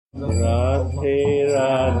Radhe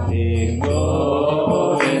Radhe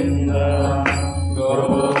Govinda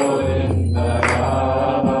Govinda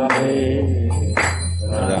Radhe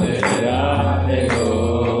Radhe Radhe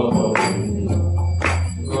Govinda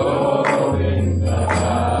Govinda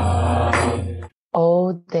Radhe.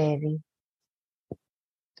 O Devi,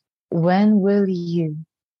 when will you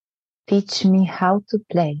teach me how to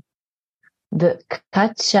play the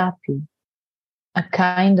kachapi, a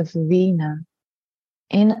kind of veena,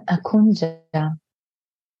 in a kunja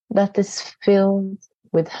that is filled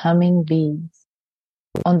with humming bees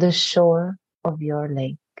on the shore of your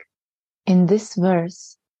lake? In this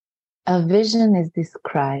verse, a vision is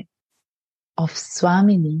described of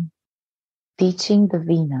Swamini teaching the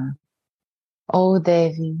veena. O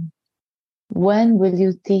Devi, when will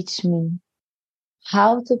you teach me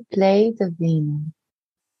how to play the veena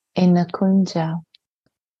in a kunja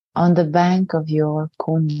on the bank of your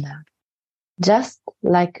kunda? Just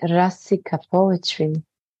like Rasika poetry,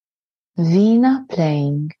 veena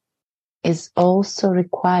playing is also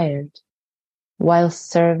required while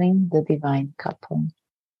serving the divine couple.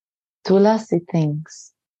 Tulasi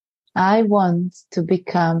thinks, I want to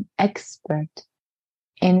become expert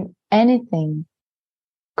in anything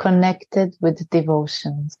connected with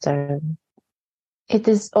devotion service. It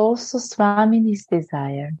is also Swamini's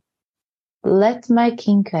desire. Let my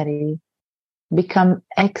Kinkari become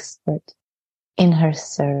expert in her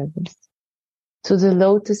service to the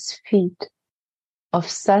lotus feet of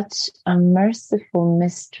such a merciful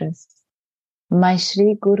mistress. My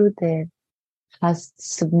Sri Gurudev has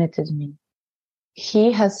submitted me.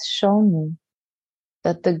 He has shown me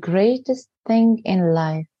that the greatest thing in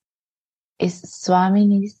life is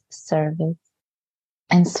Swamini's service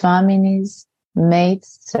and Swamini's maid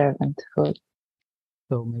servanthood.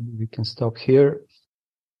 So maybe we can stop here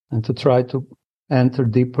and to try to enter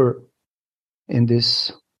deeper in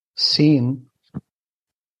this scene,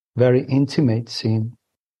 very intimate scene,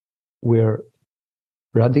 where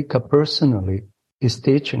Radhika personally is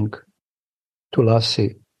teaching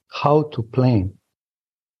Tulasi how to play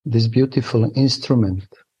this beautiful instrument,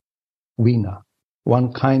 veena,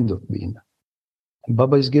 one kind of veena.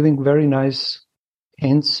 Baba is giving very nice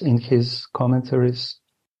hints in his commentaries,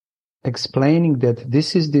 explaining that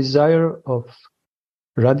this is desire of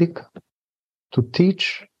Radhika to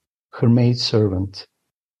teach her maidservant,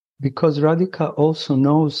 because Radhika also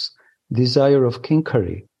knows desire of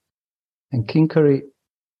Kinkari, and Kinkari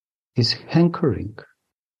is hankering,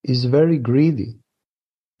 is very greedy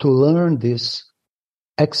to learn this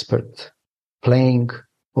expert playing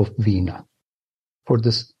of veena for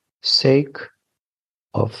the sake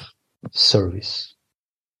of service.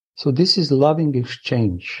 So this is loving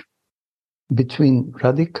exchange between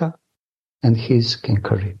Radhika and his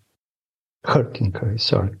Kinkari. Her Kinkari,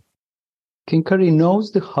 sorry. Kinkari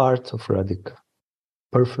knows the heart of Radhika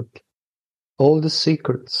perfectly. All the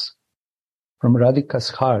secrets from Radhika's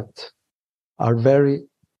heart are very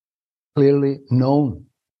clearly known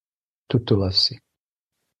to Tulasi.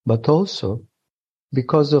 But also,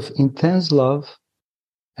 because of intense love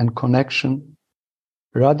and connection,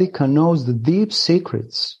 Radhika knows the deep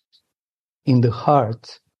secrets in the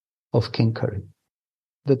heart of Kinkari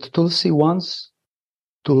that Tulsi wants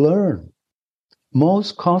to learn.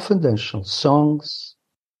 Most confidential songs,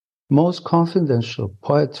 most confidential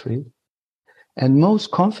poetry, and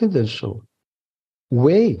most confidential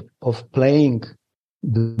way of playing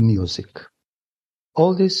the music.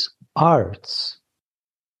 All these arts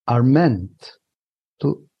are meant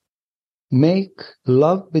to make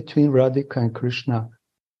love between Radhika and Krishna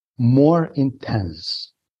more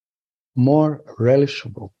intense, more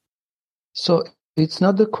relishable. So it's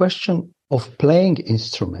not the question of playing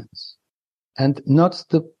instruments, and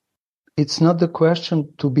it's not the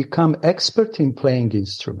question to become expert in playing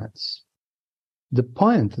instruments. The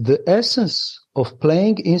point, the essence of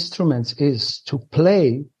playing instruments is to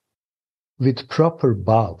play with proper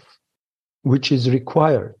bhav, which is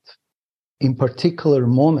required in particular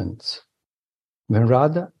moments when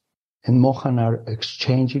Radha and Mohan are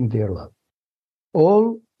exchanging their love.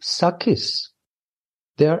 All Sakhis,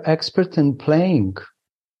 they are expert in playing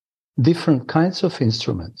different kinds of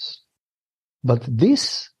instruments. But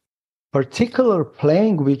this particular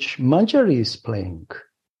playing which Manjari is playing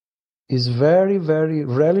is very, very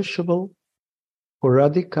relishable for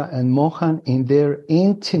Radhika and Mohan in their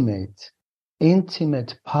intimate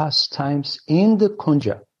pastimes in the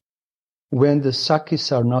Kunja, when the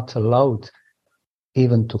Sakhis are not allowed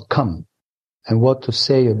even to come, and what to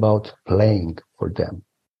say about playing for them.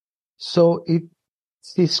 So it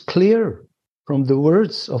is clear from the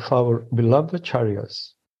words of our beloved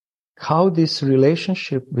Acharyas how this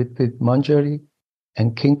relationship with Manjari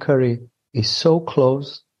and Kinkari is so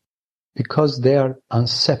close because they are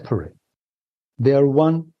inseparable. They are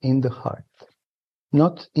one in the heart.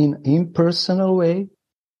 Not in impersonal way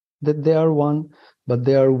that they are one, but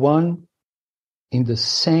they are one in the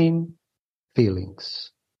same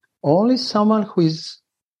feelings. Only someone who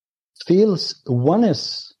feels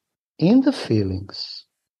oneness in the feelings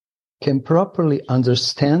can properly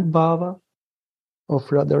understand Bhava of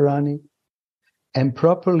Radharani and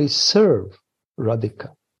properly serve Radhika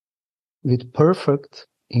with perfect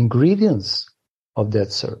ingredients of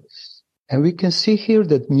that service. And we can see here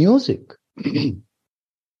that music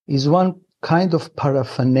is one kind of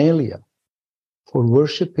paraphernalia for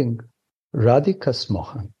worshipping Radhika's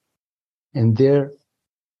Mohan and their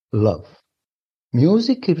love.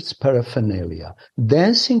 Music is paraphernalia.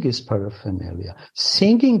 Dancing is paraphernalia.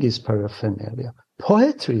 Singing is paraphernalia.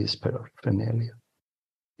 Poetry is paraphernalia.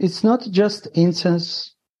 It's not just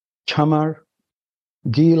incense, chamar,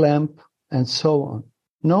 ghee lamp, and so on.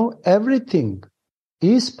 No, everything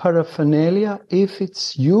is paraphernalia if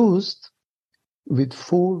it's used with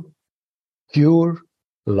full, pure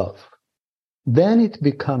love. Then it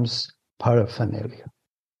becomes paraphernalia.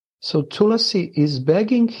 So Tulasi is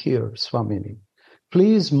begging here, Swamini,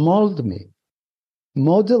 please mold me,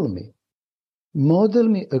 model me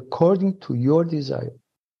according to your desire.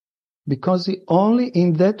 Because only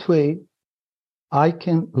in that way I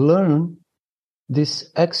can learn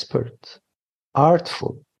this expert,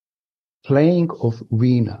 artful playing of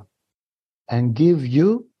Veena and give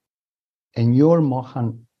you and your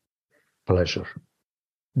Mohan pleasure.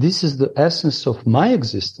 This is the essence of my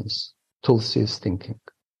existence, Tulsi is thinking.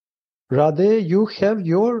 Radhe, you have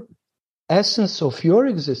your essence of your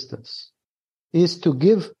existence is to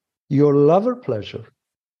give your lover pleasure.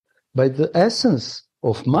 But the essence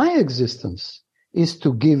of my existence is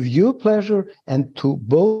to give you pleasure and to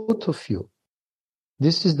both of you.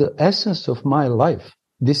 This is the essence of my life.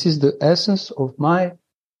 This is the essence of my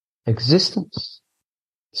existence.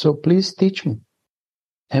 So please teach me.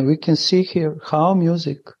 And we can see here how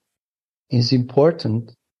music is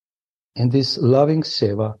important in this loving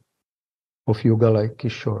seva of Yugalai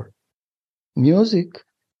Kishore. Music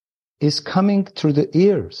is coming through the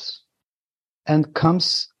ears and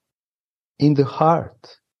comes in the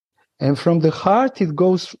heart. And from the heart it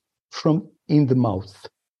goes from in the mouth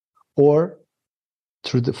or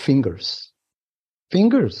through the fingers.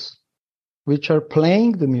 Fingers, which are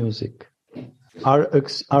playing the music,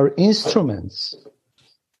 are instruments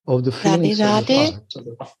of the feelings of the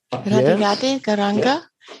heart. Radhe, Garanga.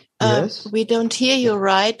 Yes. We don't hear you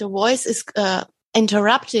right. The voice is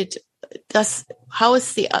interrupted. Does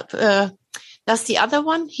the other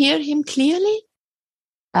one hear him clearly?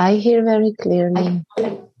 I hear very clearly.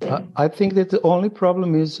 I think that the only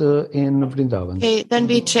problem is in Vrindavan. Okay, then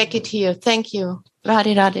we check it here. Thank you.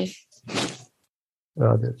 Radhe.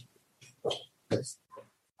 Radhe.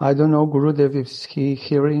 I don't know, Gurudev, is he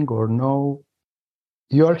hearing or no?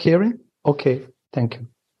 You are hearing? Okay, thank you.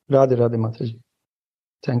 Radhe Mataji.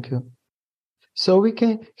 Thank you. So we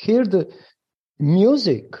can hear the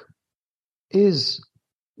music is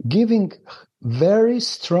giving very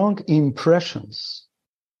strong impressions.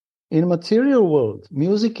 In material world,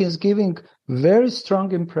 music is giving very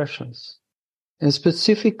strong impressions. And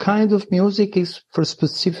specific kind of music is for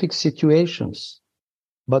specific situations.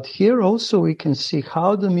 But here also we can see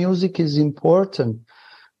how the music is important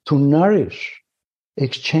to nourish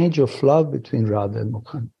exchange of love between Radha and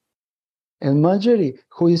Mohan. And Manjari,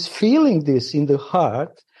 who is feeling this in the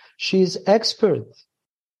heart, she is expert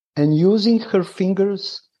and using her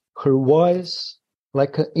fingers, her voice,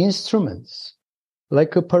 like instruments,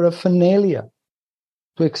 like a paraphernalia,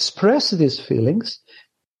 to express these feelings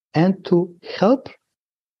and to help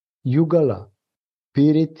Yugala,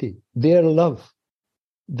 Piriti, their love,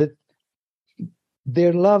 that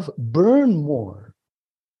their love burn more,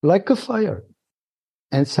 like a fire,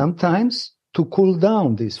 and sometimes to cool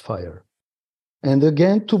down this fire, and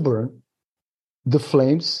again to burn the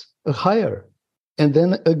flames higher, and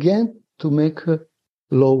then again to make it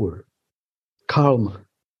lower, calmer.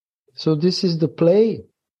 So this is the play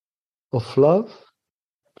of love,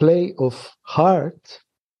 play of heart,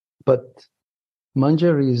 but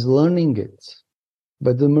Manjari is learning it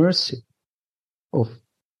by the mercy of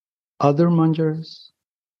other Manjaris,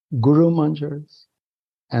 Guru Manjaris,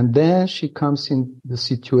 and then she comes in the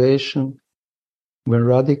situation when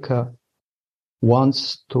Radhika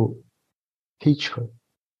wants to teach her.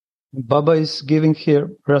 Baba is giving here,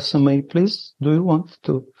 Rasamai, please, do you want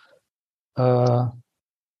to?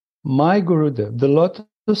 My Gurudev, the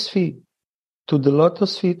lotus feet, to the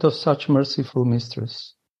lotus feet of such merciful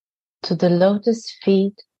mistress. To the lotus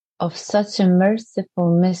feet of such a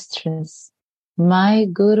merciful mistress, my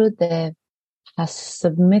Gurudev has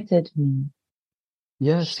submitted me.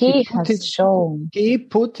 Yes, He has shown. He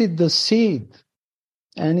put it the seed.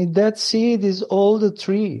 And in that seed is all the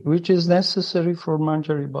tree, which is necessary for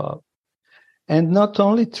Manjari Bhav. And not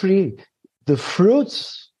only tree, the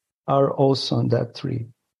fruits are also on that tree.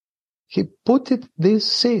 He put it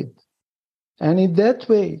this seed. And in that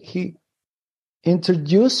way, he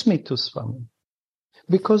introduced me to Swami.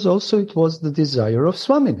 Because also it was the desire of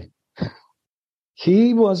Swamini.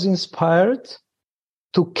 He was inspired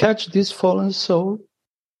to catch this fallen soul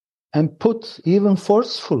and put, even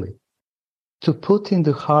forcefully, to put in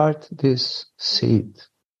the heart this seed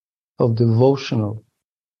of devotional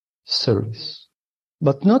service.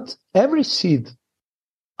 But not every seed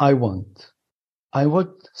I want. I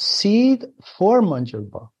want seed for Manjari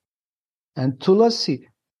Bhav. And Tulasi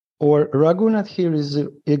or Raghunath here is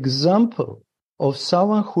an example of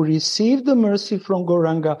someone who received the mercy from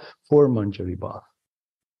Gauranga for Manjari Bhav.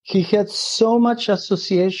 He had so much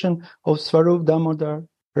association of Swarup Damodar,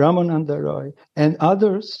 Ramananda Roy, and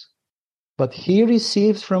others, but he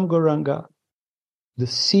received from Gauranga the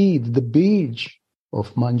seed, the bij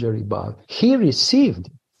of Manjari Bhav. He received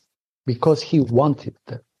it because he wanted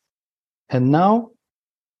that. And now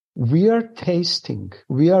we are tasting,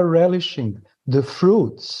 we are relishing the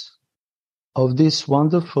fruits of this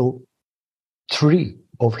wonderful tree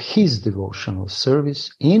of his devotional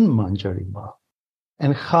service in Manjari Bhav.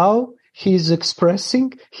 And how he is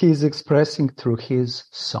expressing through his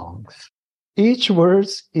songs. Each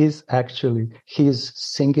verse is actually his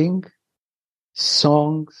singing,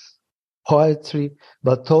 songs, poetry,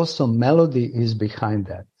 but also melody is behind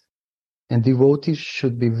that. And devotees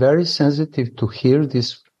should be very sensitive to hear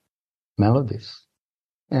these melodies.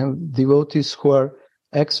 And devotees who are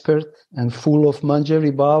expert and full of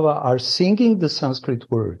Manjari Bhava are singing the Sanskrit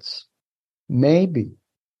words. Maybe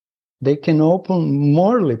they can open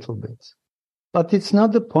more little bit. But it's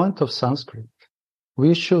not the point of Sanskrit.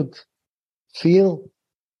 We should feel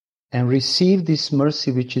and receive this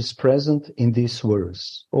mercy which is present in this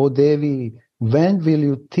verse. O Devi, when will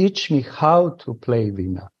you teach me how to play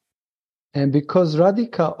Veena? And because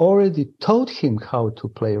Radhika already taught him how to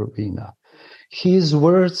play Veena, his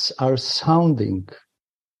words are sounding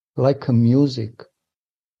like a music,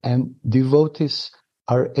 and devotees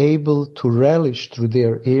are able to relish through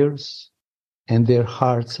their ears, and their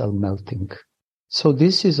hearts are melting. So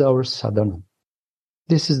this is our sadhana.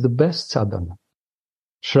 This is the best sadhana.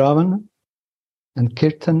 Shravana and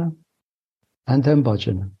Kirtana and then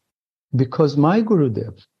Bhajana. Because my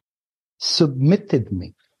Gurudev submitted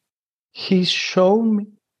me. He showed me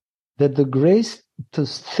that the greatest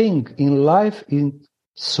thing in life is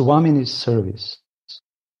Swamini's service.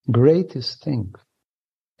 Greatest thing.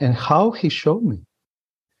 And how he showed me?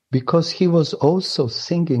 Because he was also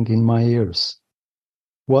singing in my ears.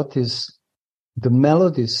 What is the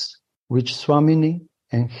melodies which Swamini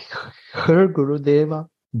and her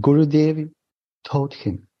Gurudevi taught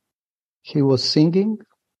him. He was singing,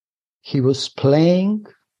 he was playing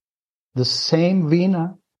the same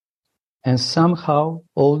Veena, and somehow,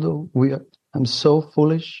 although I'm so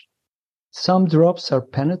foolish, some drops are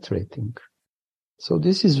penetrating. So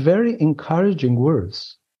this is very encouraging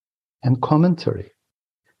words and commentary,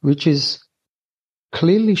 which is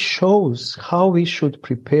clearly shows how we should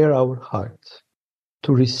prepare our heart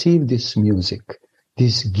to receive this music,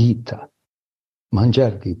 this Gita,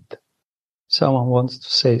 Manjar Gita. Someone wants to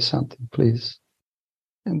say something, please.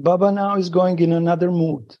 And Baba now is going in another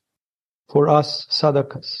mood for us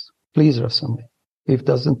sadhakas. Please, Rasami, if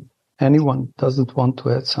anyone doesn't want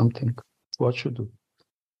to add something, what should do?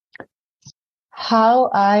 How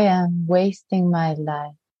I am wasting my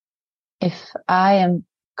life if I am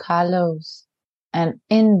callous and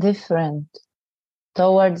indifferent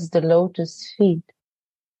towards the lotus feet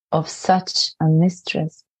of such a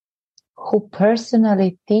mistress who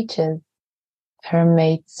personally teaches her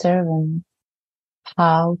maidservant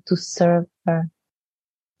how to serve her.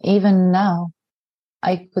 Even now,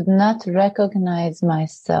 I could not recognize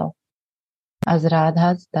myself as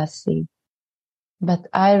Radha's Dasi, but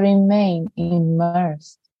I remain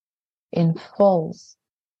immersed in false,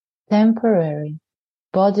 temporary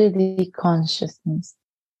bodily consciousness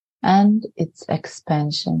and its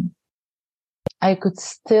expansion. I could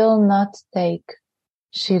still not take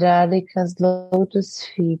Shiralika's lotus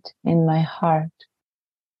feet in my heart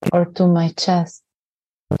or to my chest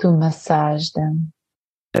to massage them.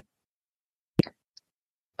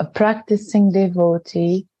 A practicing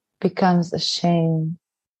devotee becomes ashamed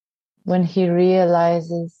when he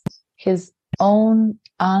realizes his own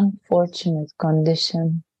unfortunate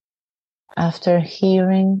condition after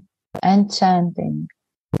hearing and chanting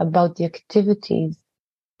about the activities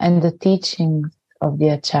and the teachings of the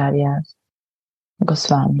Acharyas.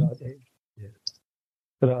 Goswami.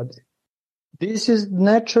 Radhe. This is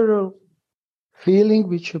natural feeling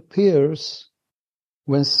which appears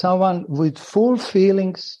when someone with full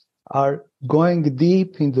feelings are going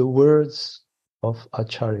deep in the words of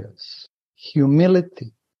Acharyas.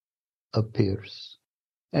 Humility appears.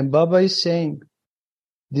 And Baba is saying,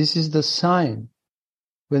 this is the sign.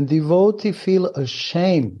 When devotee feel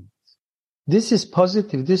ashamed, this is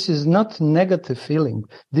positive. This is not negative feeling.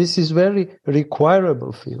 This is very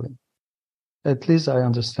requirable feeling. At least I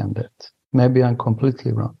understand that. Maybe I'm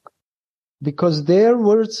completely wrong. Because their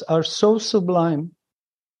words are so sublime,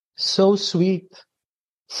 so sweet,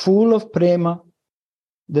 full of prema,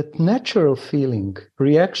 that natural feeling,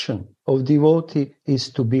 reaction of devotee is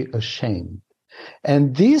to be ashamed.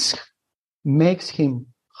 And this makes him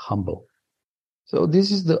humble. So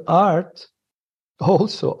this is the art,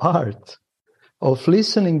 also art, of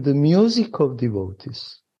listening the music of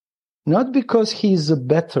devotees. Not because he is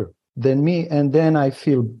better than me and then I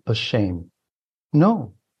feel ashamed.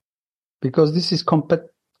 No, because this is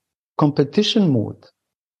competition mood,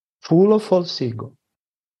 full of false ego.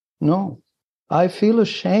 No, I feel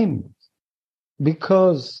ashamed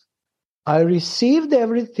because I received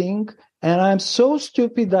everything and I'm so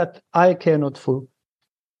stupid that I cannot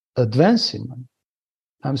advance in life.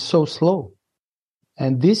 I'm so slow.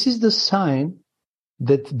 And this is the sign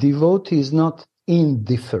that devotee is not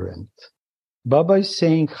indifferent. Baba is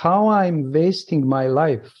saying how I'm wasting my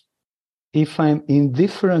life if I'm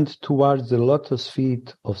indifferent towards the lotus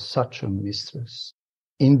feet of such a mistress.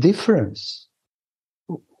 Indifference.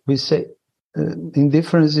 We say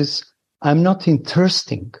indifference is I'm not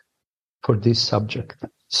thirsting for this subject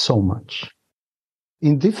so much.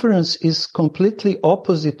 Indifference is completely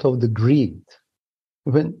opposite of the greed.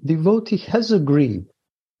 When devotee has a greed,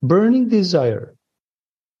 burning desire,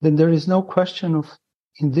 then there is no question of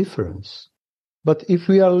indifference. But if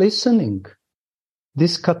we are listening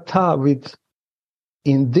this katha with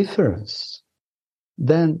indifference,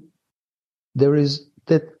 then there is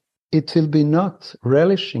that it will be not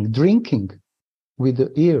relishing, drinking with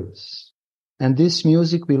the ears. And this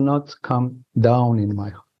music will not come down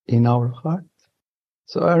in our heart.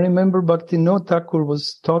 So I remember Bhaktivinoda Thakur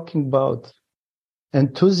was talking about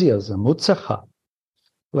enthusiasm, utsaha,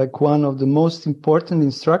 like one of the most important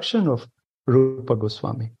instructions of Rupa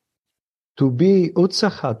Goswami. To be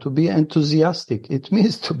utsaha, to be enthusiastic, it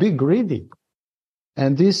means to be greedy.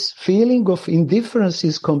 And this feeling of indifference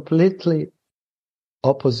is completely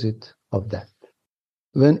opposite of that.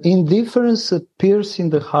 When indifference appears in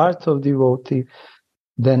the heart of devotee,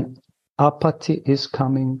 then apathy is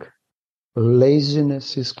coming,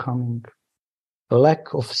 laziness is coming,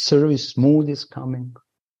 lack of service mood is coming.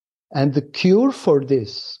 And the cure for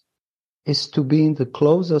this is to be in the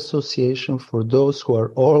close association for those who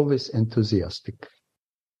are always enthusiastic.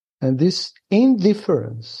 And this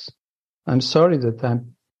indifference, I'm sorry that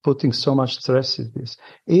I'm putting so much stress in this,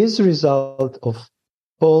 is a result of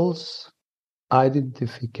false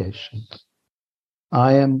identification.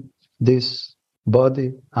 I am this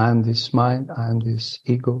body, I am this mind, I am this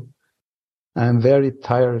ego. I am very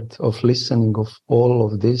tired of listening of all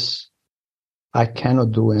of this. I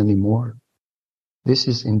cannot do anymore. This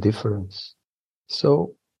is indifference.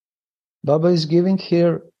 So Baba is giving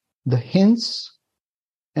here the hints,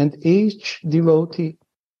 and each devotee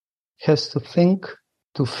has to think,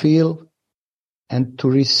 to feel, and to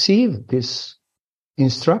receive these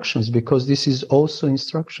instructions, because this is also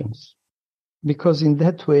instructions. Because in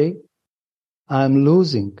that way, I'm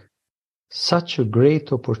losing such a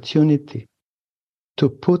great opportunity to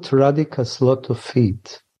put Radhika's lotus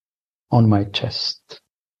feet on my chest,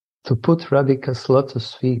 to put Radhika's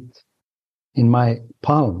lotus feet in my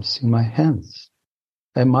palms, in my hands.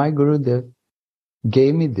 And my Gurudev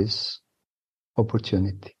gave me this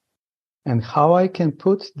opportunity. And how I can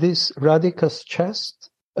put this Radhika's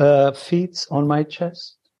feet on my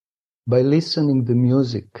chest? By listening the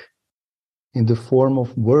music in the form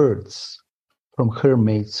of words from her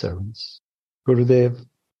maidservants. Gurudev,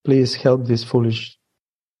 please help this foolish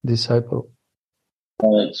disciple.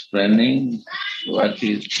 Explaining what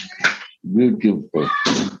is beautiful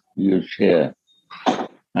you share.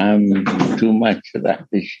 I'm too much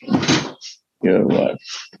relishing your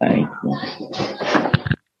words. Thank you.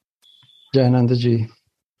 Jayanandaji,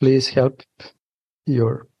 please help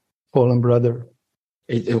your fallen brother.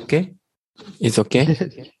 It's okay? It's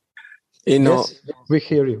okay? Yes, we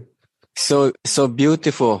hear you. So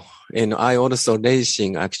beautiful. I also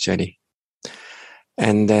racing actually.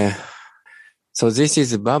 And so this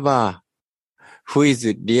is Baba who is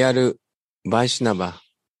real Vaishnava.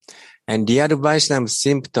 And real Vaishnava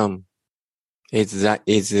symptom is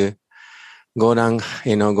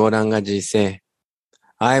Gaurangaji say,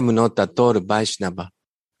 I am not at all Vaishnava.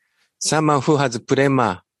 Someone who has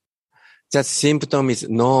prema, that symptom is,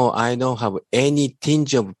 no, I don't have any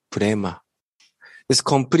tinge of prema. It's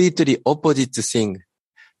completely opposite thing.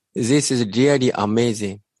 This is really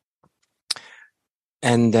amazing.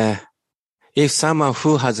 And if someone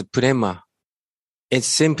who has prema, its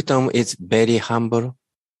symptom is very humble,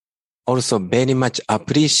 also very much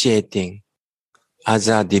appreciating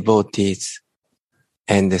other devotees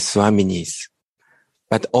and swaminis,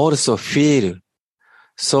 but also feel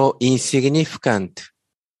so insignificant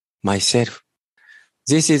myself.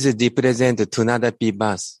 This is represent Tunadapi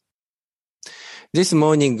verse. This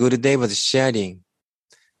morning Gurudev was sharing,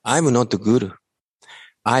 I'm not Guru.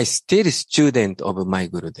 I still student of my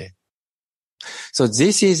Gurudev. So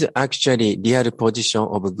this is actually real position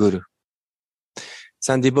of Guru.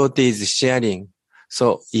 Some devotees sharing.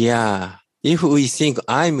 So yeah, if we think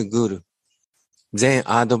I'm Guru, then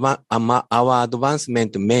our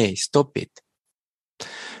advancement may stop it.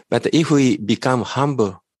 But if we become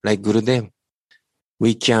humble like Gurudev,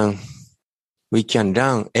 we can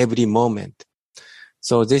learn every moment.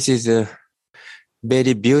 So this is a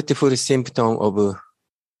very beautiful symptom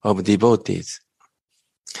of devotees.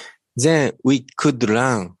 Then we could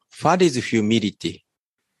learn what is humility.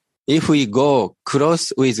 If we go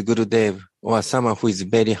close with Gurudev or someone who is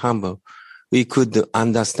very humble, we could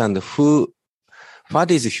understand what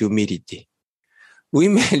is humility. We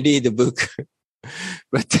may read a book,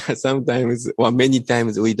 but sometimes or many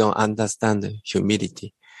times we don't understand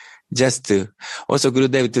humility. Also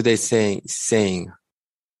Gurudev today saying,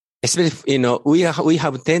 especially, we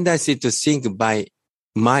have tendency to think by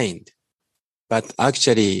mind, but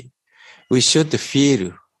actually we should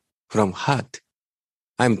feel from heart.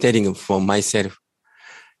 I'm telling you for myself,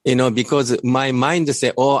 because my mind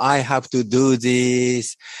say, oh, I have to do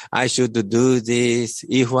this. I should do this.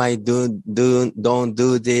 If I don't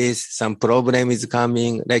do this, some problem is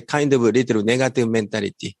coming, like kind of a little negative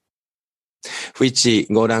mentality, which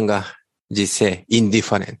Gaurangaji say,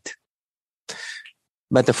 indifferent.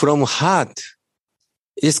 But from heart,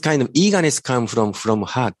 this kind of eagerness comes from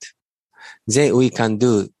heart. Then we can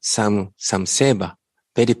do some seva,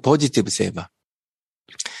 very positive seva.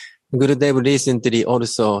 Gurudev recently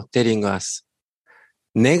also telling us,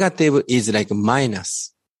 negative is like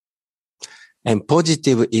minus and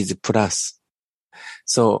positive is plus.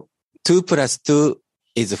 So 2 plus 2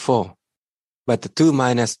 is 4, but 2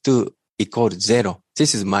 minus 2 equals 0.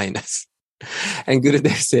 This is minus. And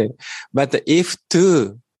Gurudev said, but if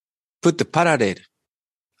 2 put parallel,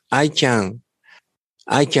 I can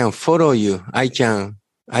follow you. I can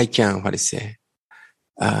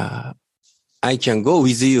go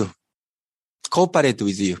with you, cooperate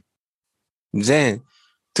with you. Then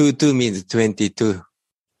 2 means 22.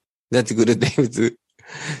 That's Gurudev is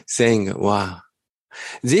saying, wow,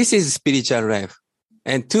 this is spiritual life.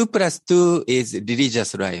 And 2 plus 2 is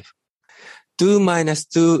religious life. 2 minus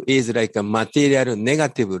 2 is like a material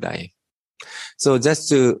negative life. So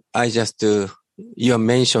you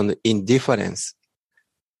mentioned indifference.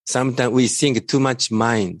 Sometimes we think too much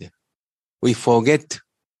mind. We forget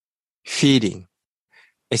feeling.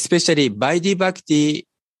 Especially Vaidhi Bhakti,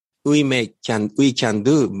 we can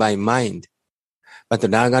do by mind. But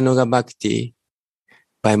Raganuga Bhakti,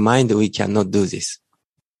 by mind we cannot do this.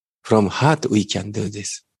 From heart we can do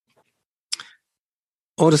this.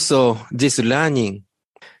 Also, this learning,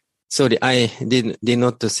 sorry, I did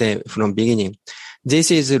not say from beginning.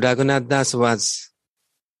 This is Raghunath Das was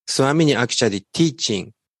Swamini actually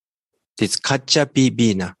teaching this Kachapi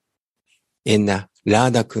Bina in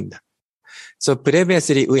Radha Kunda. So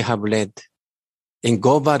previously we have read in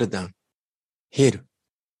Govardhan Hill,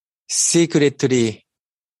 secretly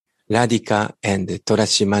Radhika and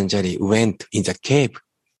Kusumanjali went in the cave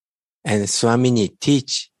and Swamini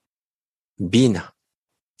teach Bina.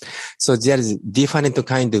 So there is different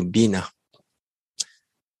kind of Bina.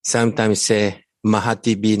 Sometimes say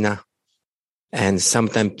Mahati Bina and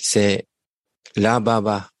sometimes say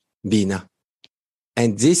Labhava Bina.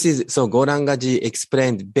 And this is, so Gaurangaji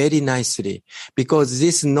explained very nicely because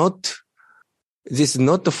this not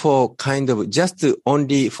for kind of just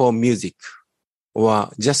only for music or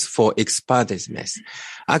just for expertness.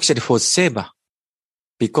 Actually for seva.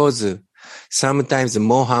 Because sometimes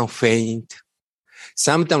Mohan faint,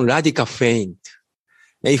 sometimes Radhika faint.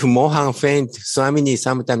 If Mohan faint, Swamini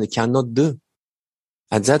sometimes cannot do.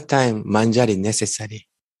 At that time, Manjari necessary.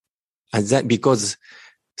 Because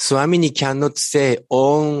Swamini cannot say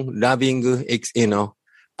own loving,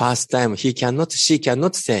 pastime, she cannot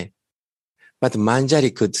say. But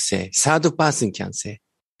Manjari could say, third person can say.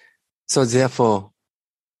 So therefore,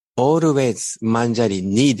 always Manjari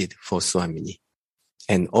needed for Swamini.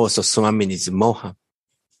 And also Swamini's Mohan.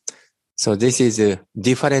 So this is a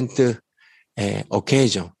different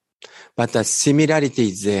occasion. But the similarity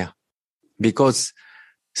is there. Because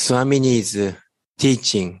Swamini is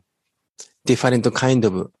teaching different kind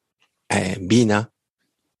of Bina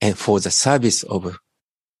and for the service of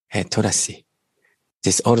Tulasi.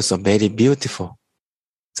 This is also very beautiful.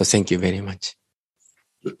 So thank you very much.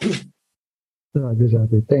 Thank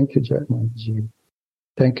you, Jayanji.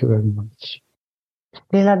 Thank you very much.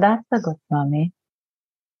 Sriladasa Goswami,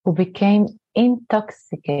 who became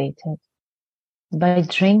intoxicated by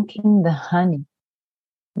drinking the honey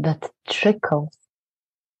that trickles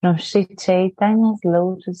from Sri Chaitanya's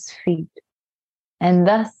lotus feet, and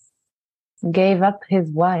thus gave up his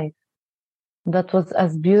wife that was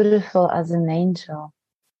as beautiful as an angel,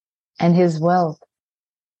 and his wealth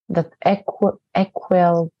that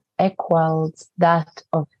equals that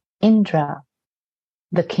of Indra,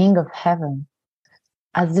 the king of heaven,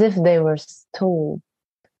 as if they were stole,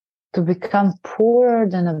 to become poorer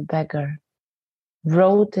than a beggar,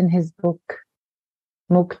 wrote in his book,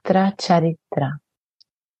 Muktra Charitra,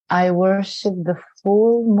 I worship the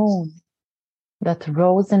full moon that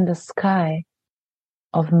rose in the sky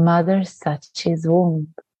of Mother Sachi's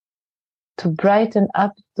womb, to brighten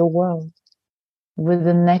up the world with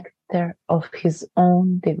the nectar of his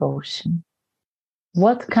own devotion.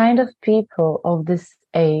 What kind of people of this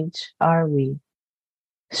age are we?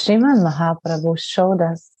 Sriman Mahaprabhu showed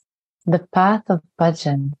us the path of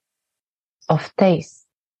bhajan, of taste,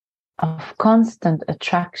 of constant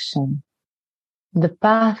attraction, the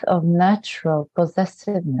path of natural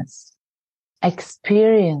possessiveness,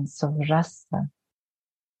 experience of rasa,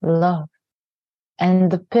 love,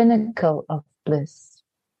 and the pinnacle of bliss.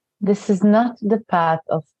 This is not the path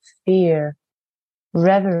of fear,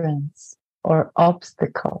 reverence, or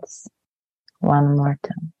obstacles. One more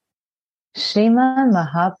time. Sriman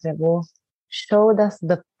Mahaprabhu showed us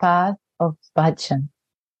the path of bhajan,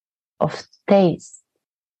 of taste,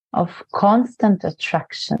 of constant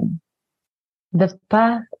attraction, the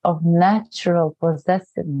path of natural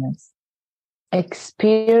possessiveness,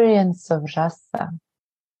 experience of rasa,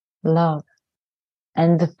 love,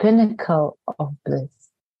 and the pinnacle of bliss.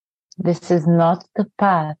 This is not the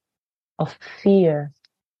path of fear,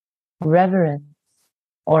 reverence,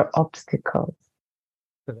 or obstacles.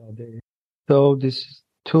 So this is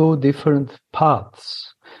two different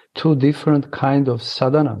paths, two different kind of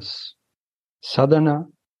sadhanas. Sadhana,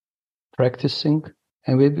 practicing,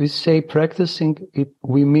 and when we say practicing,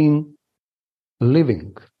 we mean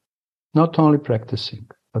living. Not only practicing,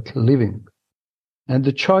 but living. And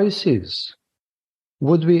the choice is,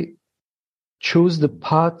 would we choose the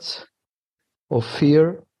path of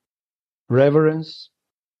fear, reverence,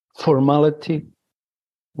 formality,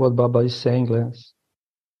 what Baba is saying, Lance,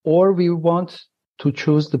 or we want to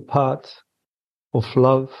choose the path of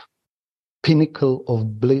love, pinnacle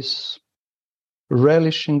of bliss,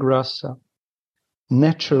 relishing rasa,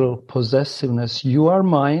 natural possessiveness. You are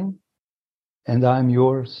mine and I am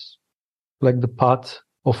yours, like the path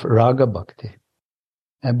of Raga Bhakti.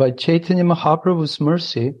 And by Chaitanya Mahaprabhu's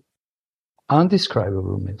mercy,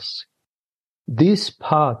 undescribable mercy, this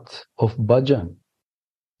path of bhajan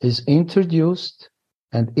is introduced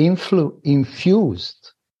and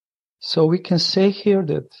infused. So we can say here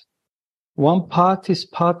that one path is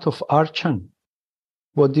path of archan,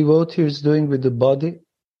 what devotee is doing with the body,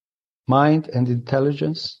 mind, and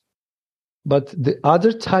intelligence. But the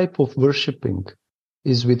other type of worshipping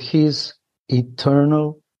is with his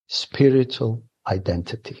eternal spiritual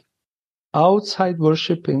identity. Outside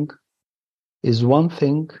worshipping is one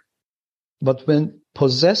thing, but when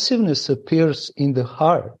possessiveness appears in the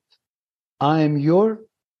heart, I am your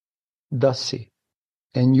dasi,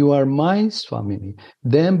 and you are my Swamini,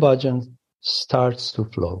 then bhajan starts to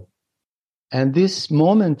flow. And this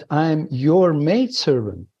moment, I am your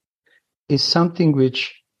maidservant, is something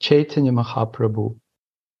which Chaitanya Mahaprabhu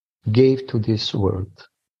gave to this world,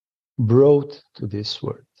 brought to this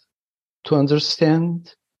world, to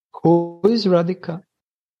understand who is Radhika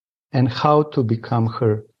and how to become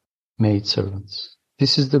her maidservants.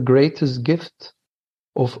 This is the greatest gift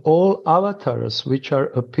of all avatars which are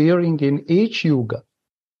appearing in each yuga,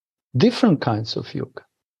 different kinds of yuga.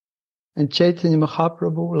 And Chaitanya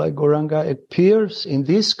Mahaprabhu, like Gauranga, appears in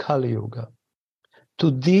this Kali Yuga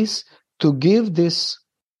to give this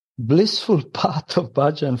blissful path of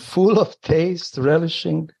bhajan, full of taste,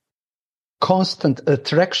 relishing, constant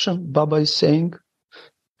attraction, Baba is saying,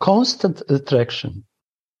 constant attraction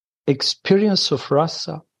experience of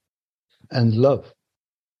rasa and love.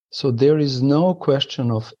 So there is no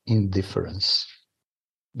question of indifference.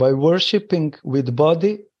 By worshipping with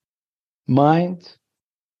body, mind,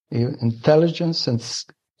 intelligence, and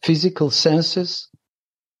physical senses,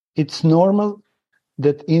 it's normal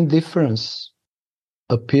that indifference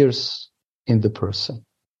appears in the person.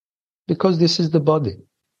 Because this is the body.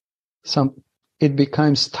 It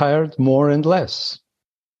becomes tired more and less.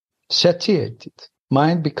 Satiated.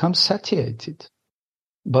 Mind becomes satiated.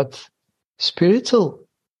 But spiritual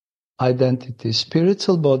identity,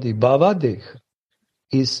 spiritual body, bhavadeha,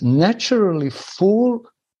 is naturally full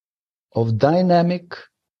of dynamic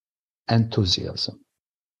enthusiasm.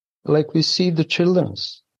 Like we see the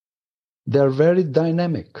children's. They are very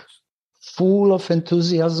dynamic, full of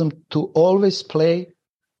enthusiasm to always play,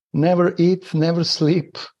 never eat, never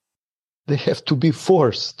sleep. They have to be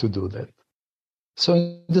forced to do that. So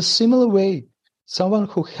in the similar way, someone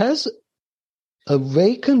who has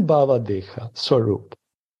awakened Bhavadeha, Swarup,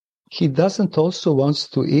 he doesn't also wants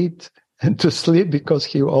to eat and to sleep because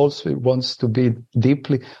he also wants to be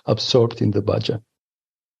deeply absorbed in the bhajan.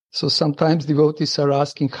 So sometimes devotees are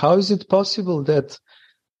asking, how is it possible that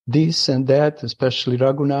this and that, especially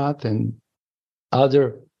Raghunath and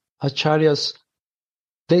other acharyas,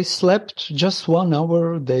 they slept just 1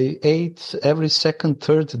 hour, they ate every second,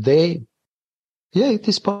 third day. Yeah, it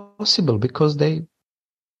is possible because they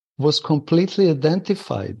was completely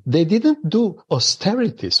identified. They didn't do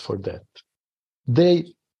austerities for that.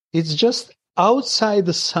 It's just outside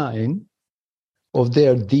the sign of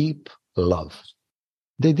their deep love.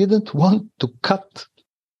 They didn't want to cut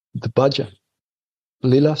the bhajan,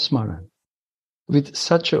 lila smaran, with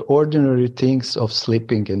such ordinary things of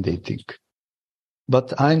sleeping and eating.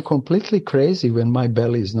 But I'm completely crazy when my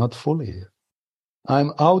belly is not full here.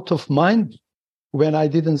 I'm out of mind when I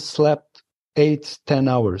didn't sleep 8-10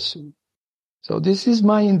 hours. So this is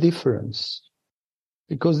my indifference,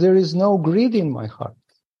 because there is no greed in my heart.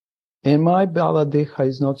 And my Bhavadeha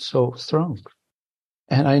is not so strong.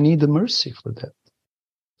 And I need a mercy for that.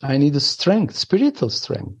 I need a strength, spiritual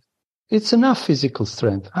strength. It's enough physical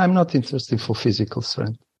strength. I'm not interested for physical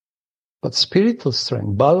strength. But spiritual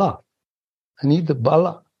strength, bala. I need the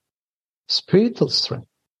bala, spiritual strength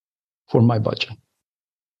for my bhajan.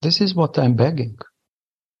 This is what I'm begging.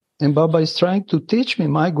 And Baba is trying to teach me.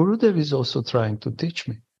 My Gurudev is also trying to teach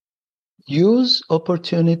me. Use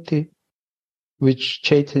opportunity which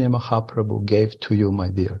Chaitanya Mahaprabhu gave to you, my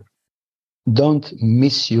dear. Don't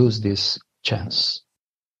misuse this chance.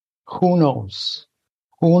 Who knows?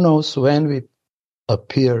 Who knows when we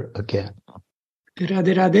appear again?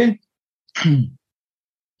 Radhe Radhe.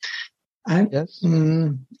 Yes?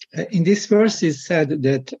 In this verse is said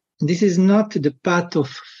that this is not the path of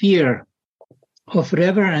fear, of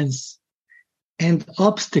reverence, and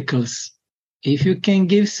obstacles. If you can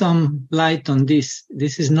give some light on this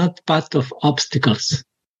is not path of obstacles.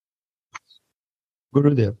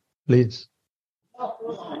 Gurudev, please.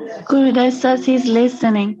 Gurudev says he's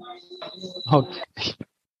listening. Okay.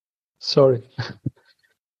 Sorry.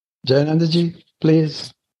 Jayanandaji,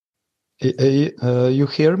 please. You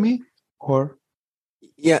hear me? Or?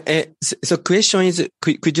 Yeah. So question is,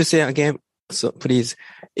 could you say again? So please,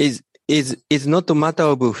 is not a matter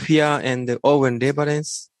of fear and over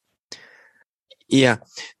reverence? Yeah.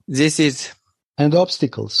 This is. And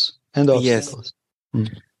obstacles. Yes.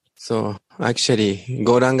 So actually,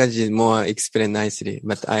 Gaurangaji more explain nicely,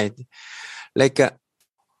 but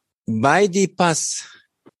by the path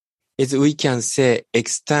is we can say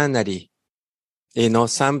externally,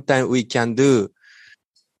 sometimes we can do.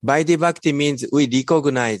 By the bhakti means we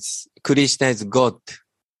recognize Krishna as God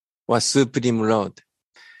or Supreme Lord.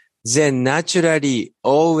 Then naturally,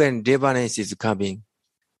 awe and reverence is coming.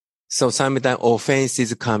 So sometimes offense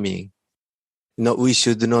is coming. We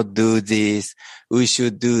should not do this. We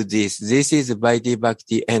should do this. This is Vaidhi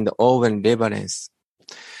Bhakti and awe and reverence.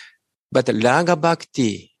 But Raga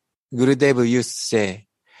Bhakti, Gurudev used to say,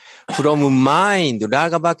 from mind,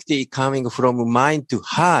 Raga Bhakti coming from mind to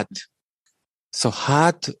heart. So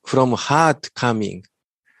from heart coming.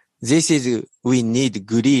 This is, we need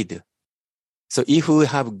greed. So if we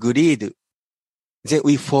have greed, then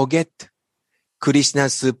we forget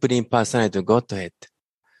Krishna's Supreme Personality of Godhead.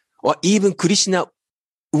 Or even Krishna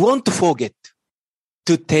won't forget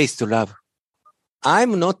to taste love.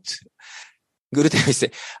 Gurudev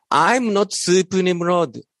say, I'm not Supreme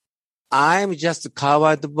Lord. I'm just a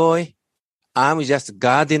coward boy. I'm just a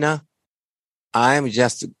gardener. I'm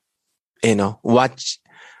just,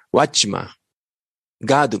 watchman,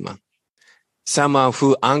 guardman. Someone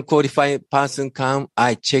who unqualified person come,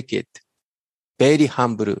 I check it. Very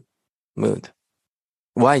humble mood.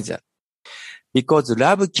 Why is that? Because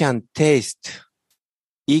love can taste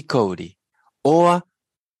equally or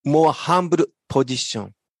more humble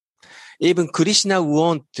position. Even Krishna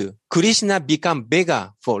Krishna become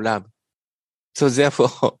bigger for love. So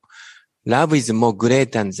therefore, love is more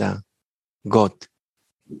greater than God.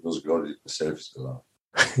 Because God itself is the love.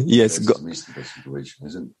 Yes, That's a mystical situation,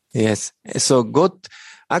 isn't it? Yes. So God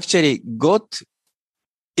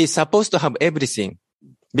is supposed to have everything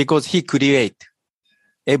because he create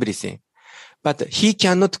everything. But he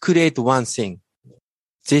cannot create one thing.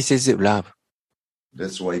 This is love.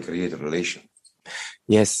 That's why he created a relation.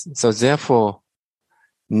 Yes. So therefore,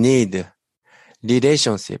 need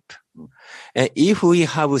relationship. And if we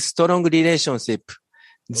have a strong relationship,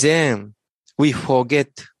 then we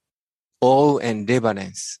forget awe and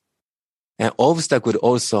reverence. And obstacle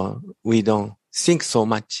also, we don't think so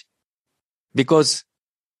much. Because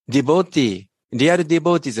real devotee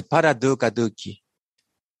is paradukkha dukkhi.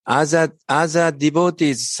 Other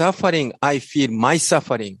devotees suffering, I feel my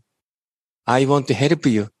suffering. I want to help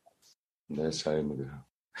you. That's how I'm.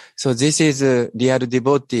 So this is a real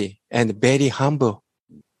devotee and very humble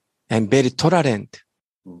and very tolerant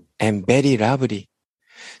and very lovely.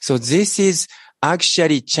 So this is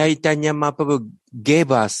actually Chaitanya Mahaprabhu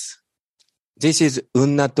gave us. This is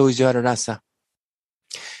Unnata Ujjvala Rasa.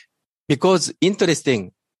 Because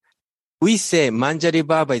interesting, we say Manjari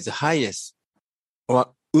Baba is highest,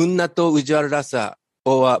 or Unnata Ujjvala Rasa,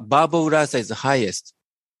 or Baba Rasa is highest.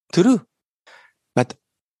 True. But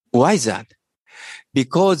why is that?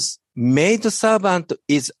 Because maid servant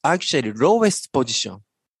is actually lowest position.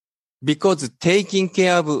 Because taking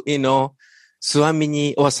care of,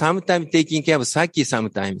 Swamini, or sometimes taking care of Saki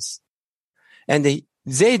sometimes. And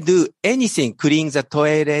they do anything, clean the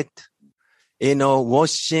toilet,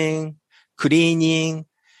 washing, cleaning,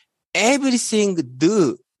 everything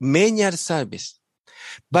do manual service.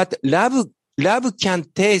 But love can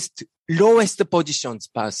taste lowest positions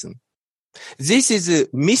person. This is a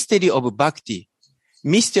mystery of bhakti,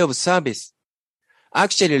 mystery of service.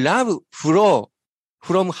 Actually, love flow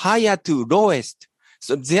from higher to lowest.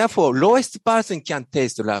 So therefore, lowest person can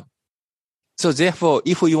taste love. So therefore,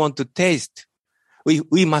 if we want to taste,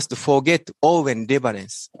 we must forget awe and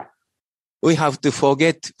reverence. We have to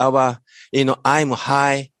forget our, I'm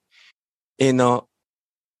high,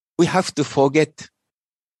 we have to forget.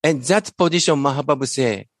 And that position Mahaprabhu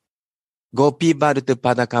say, Gopi Bharata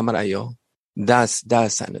Padakamarayo, Das,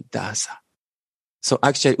 and Dasa. So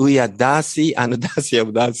actually we are Dasi and Dasi of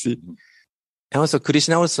Dasi. And also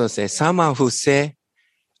Krishna also says, someone who say,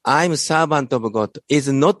 I'm servant of God is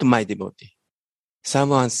not my devotee.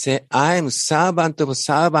 Someone say, I'm servant of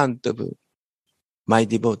my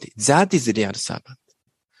devotee. That is real servant.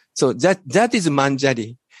 So that is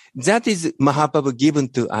Manjari. That is Mahaprabhu given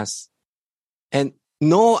to us. And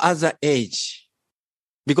no other age.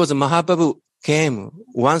 Because Mahaprabhu came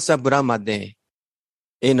once a Brahma day.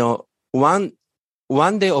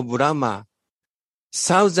 One day of Brahma,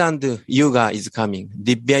 1,000 yuga is coming.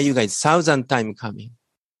 Dibya yuga is 1,000 times coming.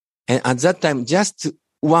 And at that time, just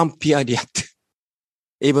one period.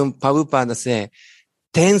 Even Prabhupada say,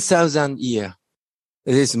 10,000 years.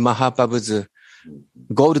 This Mahaprabhu's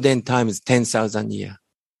golden time is 10,000 years.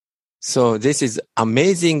 So this is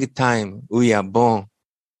amazing time we are born.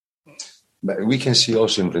 But we can see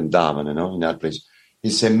also in Vrindavan, in that place.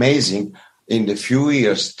 It's amazing. In the few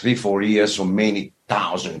years, 3-4 years, so many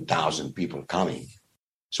thousand people coming.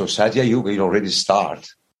 So Satya Yuga already start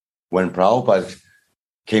when Prabhupada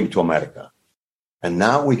came to America. And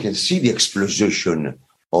now we can see the explosion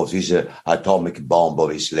of this atomic bomb of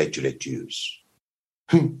his lectures.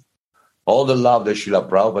 All the love that Srila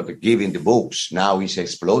Prabhupada gave in the books, now is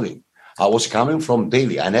exploding. I was coming from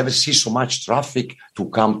Delhi. I never see so much traffic to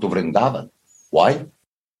come to Vrindavan. Why?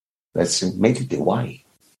 Let's meditate. Why?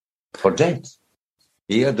 For that.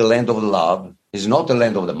 Here, the land of love is not the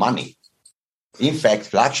land of the money. In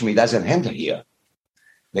fact, Lakshmi doesn't enter here.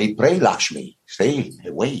 They pray Lakshmi, stay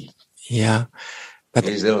away. Yeah. But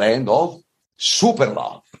it is the land of super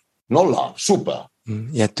love. No love, super.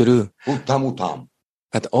 Yeah, true. Uttam.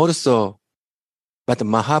 But also,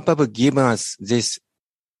 Mahaprabhu gave us this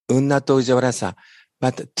Unnata Ujjvala Rasa.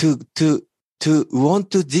 But to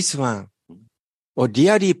want to this one, or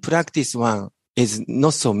really practice one, is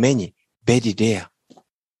not so many, very rare.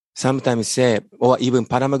 Sometimes say, or even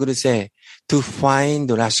Paramaguru say, to find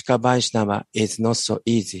Rashika Vaishnava is not so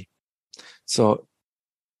easy. So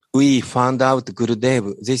we found out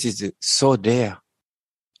Gurudev, this is so rare.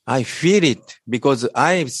 I feel it because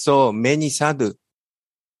I saw many sadhu,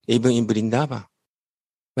 even in Vrindavan,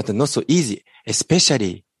 but not so easy,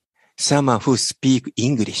 especially someone who speak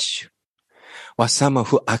English. or someone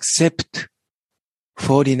who accept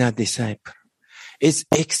foreigner disciple. It's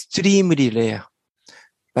extremely rare.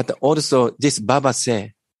 But also this Baba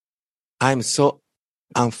say, I'm so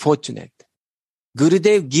unfortunate.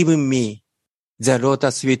 Gurudev given me the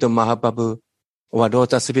lotus feet of Mahaprabhu or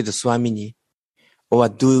lotus feet of Swamini or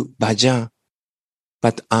do bhajan.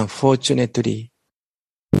 But unfortunately,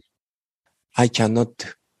 I cannot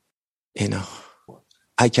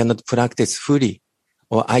practice fully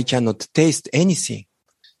or I cannot taste anything.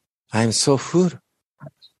 I am so full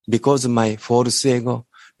because of my false ego,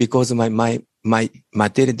 because of my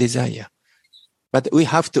material desire. But we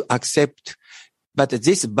have to accept. But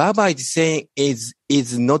this Baba is saying is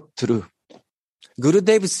not true.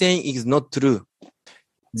 Gurudev is saying is not true.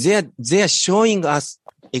 They are showing us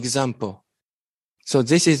example. So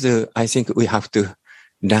this is, I think we have to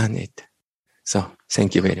learn it. So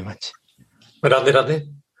thank you very much. Radhe,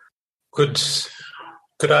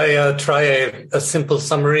 could I try a simple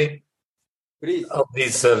summary Please. Of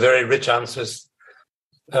these very rich answers?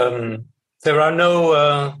 There are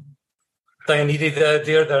no, Dayanidhi,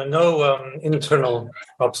 dear, there are no internal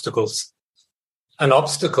obstacles. An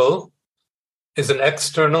obstacle is an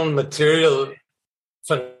external material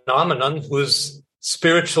phenomenon whose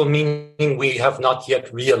spiritual meaning we have not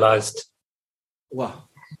yet realized. Wow.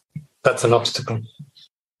 That's an obstacle.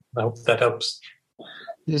 I hope that helps.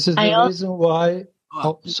 This is the reason why...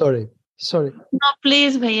 Oh, sorry. No,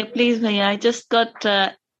 please, Bhaiya. I just got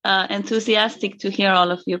enthusiastic to hear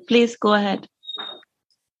all of you. Please go ahead.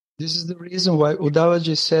 This is the reason why Uddhavaji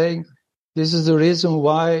is saying, this is the reason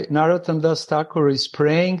why Narottam Das Thakur is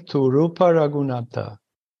praying to Rupa Raghunatha.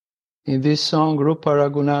 In this song, Rupa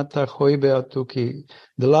Raghunatha Hoibe Atuki,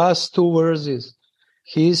 the last two verses,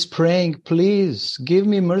 he is praying, please give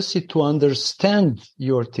me mercy to understand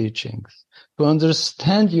your teachings, to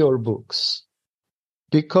understand your books.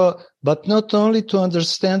 But not only to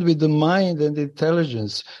understand with the mind and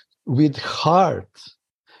intelligence, with heart.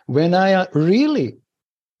 When I really,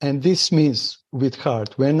 and this means with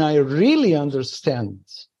heart, when I really understand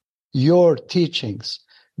your teachings,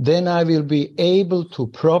 then I will be able to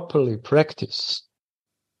properly practice.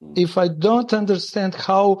 If I don't understand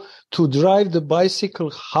how to drive the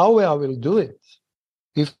bicycle, how I will do it?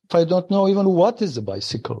 If I don't know even what is a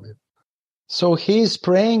bicycle. So he is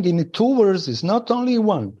praying in 2 verses, not only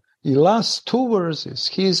one. In the last 2 verses,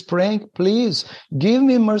 he is praying, please give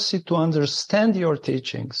me mercy to understand your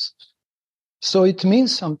teachings. So it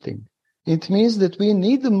means something. It means that we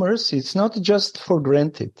need the mercy. It's not just for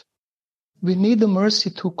granted. We need the mercy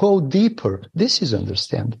to go deeper. This is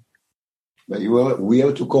understanding. But we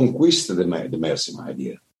have to conquist the mercy, my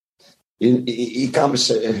dear. It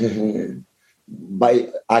comes by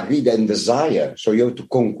agreed and desire. So you have to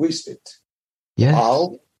conquist it. Yes.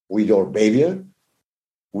 How? With your behavior,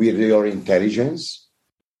 with your intelligence,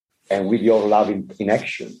 and with your love in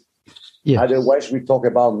action. Yes. Otherwise, we talk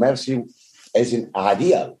about mercy as an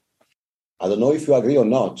ideal. I don't know if you agree or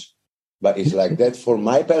not, but it's like that. For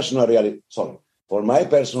my personal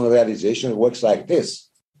realization, it works like this.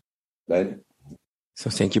 Then. So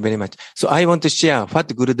thank you very much. So I want to share what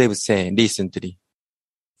Gurudev said recently.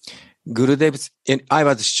 I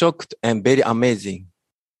was shocked and very amazing.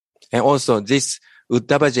 And also this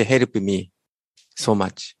Uddhavaji helped me so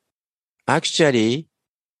much. Actually,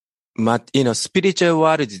 spiritual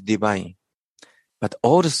world is divine, but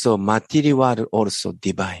also material world also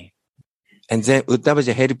divine. And then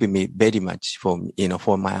Uddhavaji helped me very much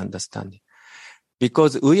for my understanding.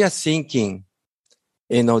 Because we are thinking,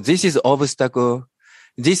 this is obstacle,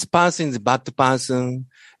 this person is bad person,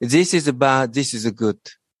 this is bad, this is good.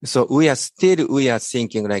 So we are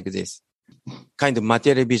thinking like this, kind of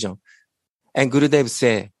material vision. And Gurudev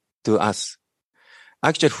said to us,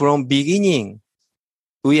 actually from beginning,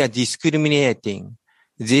 we are discriminating.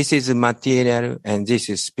 This is material and this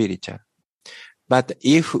is spiritual. But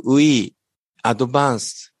if we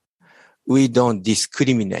advance, we don't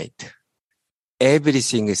discriminate.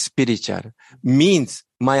 Everything is spiritual. Means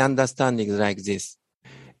my understanding is like this.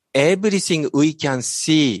 Everything we can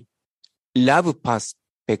see love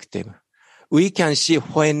perspective. We can see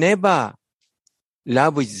whenever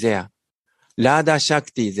love is there, Radha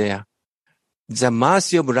Shakti is there, the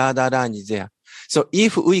mercy of Radharani is there. So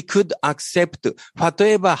if we could accept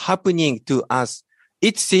whatever happening to us,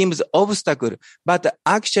 it seems obstacle, but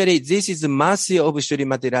actually this is mercy of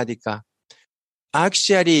Srimati Radhika.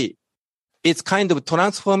 Actually, it's kind of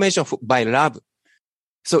transformation by love.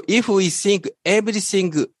 So if we think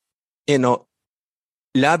everything,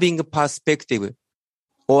 loving perspective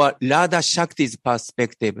or Radha Shakti's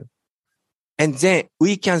perspective, and then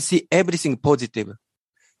we can see everything positive.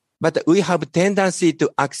 But we have tendency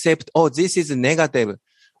to accept, oh, this is negative.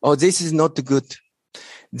 Oh, this is not good.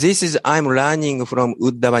 This is, I'm learning from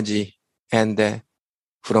Uddhavaji and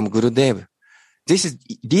from Gurudev. This is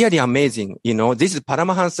really amazing. This is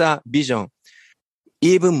Paramahansa vision.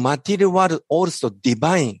 Even material world also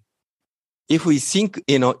divine. If we think,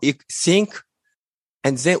 think,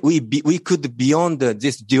 and then we could beyond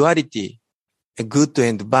this duality, good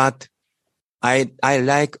and bad. I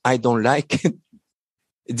like, I don't like.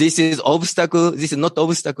 This is obstacle. This is not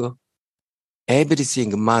obstacle.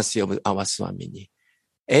 Everything mercy of our Swamini.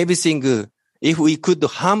 Everything, if we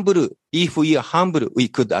are humble, we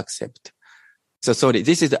could accept. So sorry,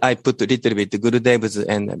 this is, I put a little bit Gurudev's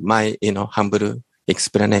and my, humble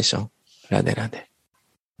explanation. Radhe Radhe.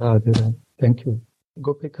 Radhe Radhe. Thank you.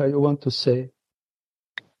 Gopika, you want to say?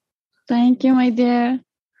 Thank you, my dear.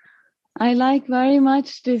 I like very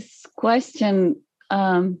much this question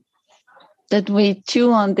that we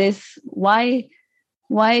chew on this. Why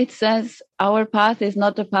it says our path is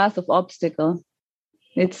not a path of obstacle.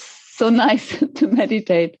 It's so nice to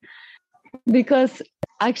meditate. Because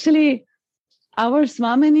actually, our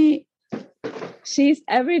Swamini, she's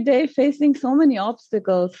every day facing so many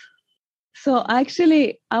obstacles. So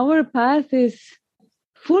actually, our path is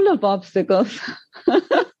full of obstacles.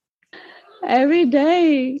 Every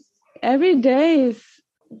day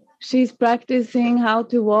she's practicing how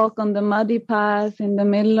to walk on the muddy path in the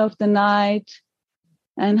middle of the night,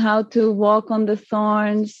 and how to walk on the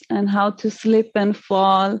thorns, and how to slip and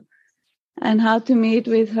fall, and how to meet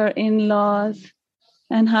with her in-laws,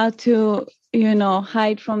 and how to,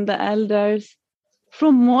 hide from the elders.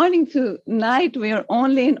 From morning to night, we are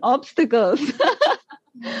only in obstacles.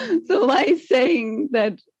 So why saying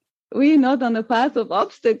that we're not on the path of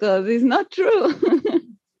obstacles is not true.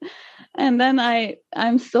 And then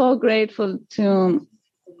I'm so grateful to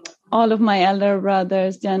all of my elder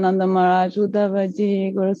brothers, Jananda Maharaj,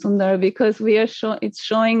 Uddhavaji, Guru Sundar, because it's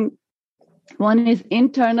showing one is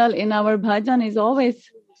internal in our bhajan is always,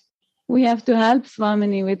 we have to help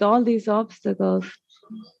Swamini with all these obstacles.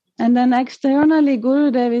 And then externally,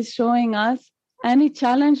 Gurudev is showing us any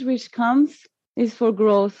challenge which comes is for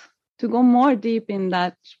growth, to go more deep in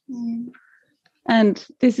that. And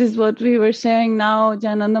this is what we were sharing now.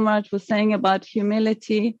 Jananda Maharaj was saying about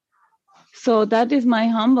humility. So that is my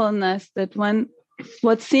humbleness, that when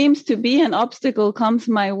what seems to be an obstacle comes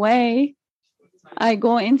my way, I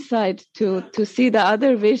go inside to see the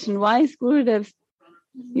other vision. Why is Gurudev,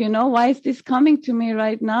 why is this coming to me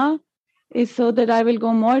right now? Is so that I will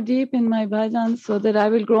go more deep in my bhajan, so that I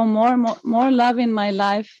will grow more love in my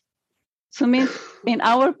life. So means in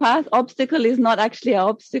our path, obstacle is not actually an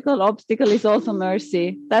obstacle. Obstacle is also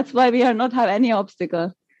mercy. That's why we are not have any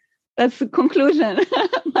obstacle. That's the conclusion,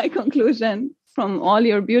 my conclusion from all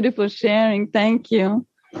your beautiful sharing. Thank you.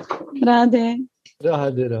 Radhe.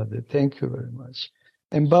 Radhe, Radhe. Thank you very much.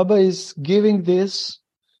 And Baba is giving this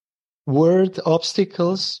word,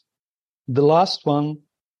 obstacles. The last one,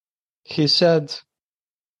 he said,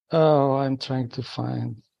 I'm trying to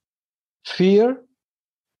find. Fear.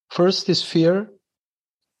 First is fear.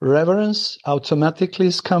 Reverence automatically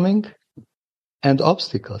is coming. And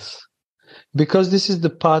obstacles. Because this is the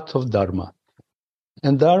path of Dharma.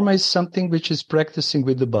 And Dharma is something which is practicing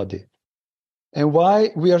with the body. And why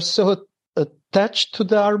we are so attached to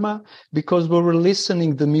Dharma? Because we were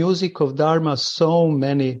listening the music of Dharma so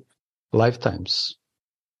many lifetimes.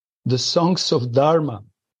 The songs of Dharma,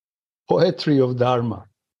 poetry of Dharma.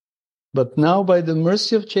 But now by the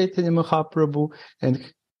mercy of Chaitanya Mahaprabhu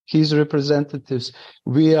and his representatives,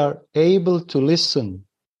 we are able to listen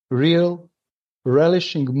real,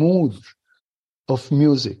 relishing mood of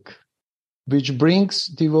music, which brings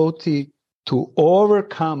devotee to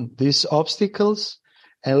overcome these obstacles,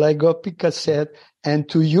 and like Gopika said, and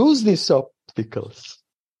to use these obstacles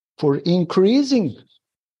for increasing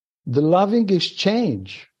the loving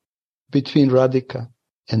exchange between Radhika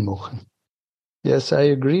and Mohan. Yes, I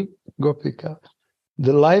agree, Gopika.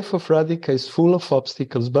 The life of Radhika is full of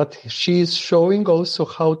obstacles, but she is showing also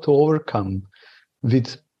how to overcome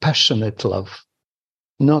with passionate love,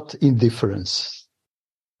 not indifference.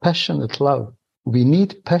 Passionate love. We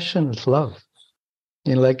need passionate love.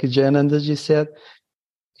 And like Jayanandaji said,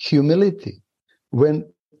 humility.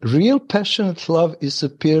 When real passionate love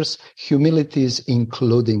appears, humility is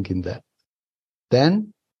including in that.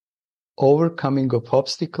 Then, overcoming of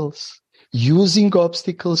obstacles, using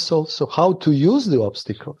obstacles also, how to use the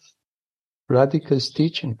obstacles. Radhika is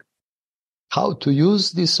teaching how to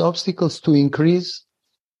use these obstacles to increase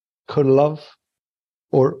her love,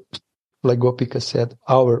 or like Gopika said,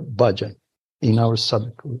 our bhajan in our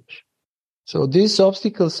sadhaka. So these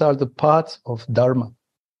obstacles are the path of Dharma.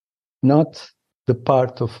 not the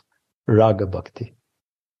part of Raga Bhakti.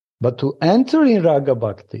 But to enter in Raga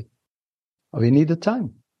Bhakti, we need a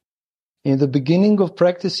time. In the beginning of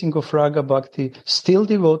practicing of Raga Bhakti, still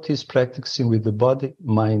devotee is practicing with the body,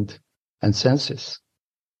 mind, and senses.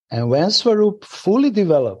 And when Swarup fully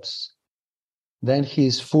develops, then he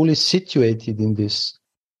is fully situated in this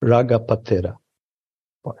Raga Patera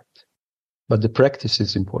part. But the practice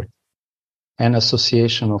is important. And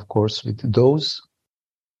association, of course, with those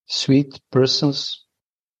sweet persons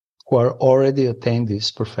who are already attained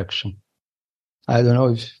this perfection. I don't know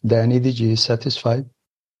if Dayanidiji is satisfied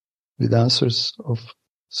with answers of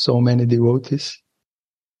so many devotees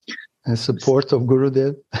and support of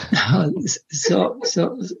Gurudev. So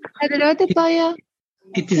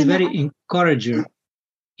it is very encouraging.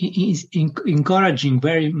 It is encouraging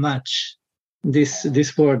very much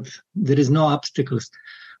this word. There is no obstacles.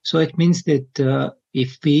 So it means that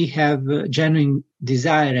if we have genuine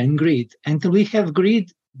desire and greed, until we have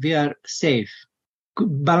greed, we are safe,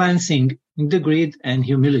 balancing the greed and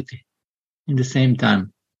humility in the same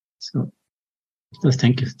time. So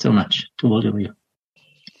thank you so much to all of you.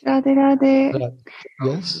 Radhe Radhe.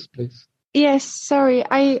 Yes, please. Yes, sorry,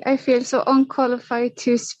 I feel so unqualified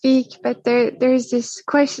to speak, but there's this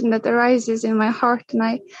question that arises in my heart and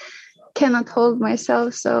I cannot hold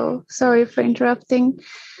myself, so sorry for interrupting.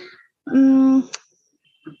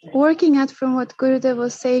 Working out from what Gurudev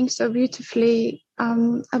was saying so beautifully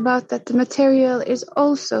about that the material is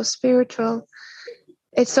also spiritual.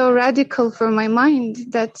 It's so radical for my mind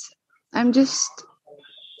that I'm just,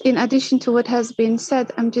 in addition to what has been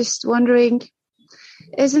said, I'm just wondering,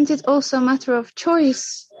 isn't it also a matter of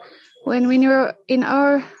choice? When we're in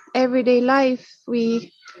our everyday life,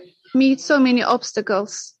 we meet so many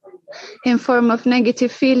obstacles in form of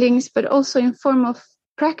negative feelings, but also in form of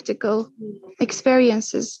practical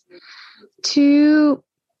experiences. To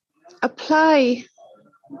apply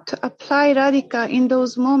Radhika in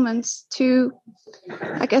those moments, to,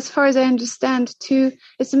 like, as far as I understand,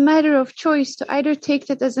 it's a matter of choice to either take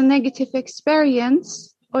that as a negative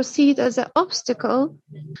experience or see it as an obstacle,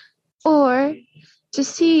 or to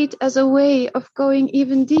see it as a way of going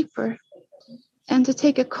even deeper and to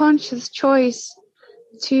take a conscious choice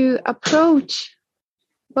to approach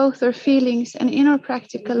both our feelings and in our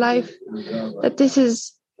practical life, that this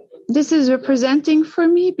is representing for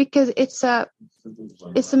me, because it's a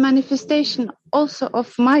manifestation also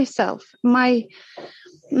of myself, my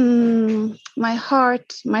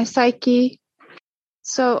heart, my psyche.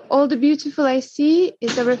 So all the beautiful I see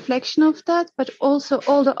is a reflection of that, but also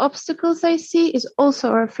all the obstacles I see is also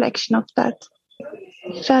a reflection of that.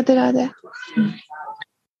 Radhe Radhe.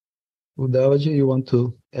 Uddhavaji, you want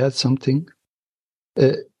to add something?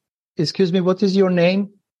 Excuse me, what is your name,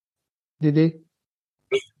 Didi?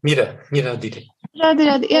 Mira Didi. Radhe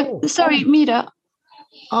Radhe. Yeah, sorry, Mira.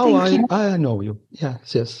 Oh, I know you.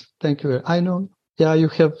 Yes. Thank you. I know. Yeah, you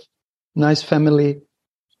have nice family.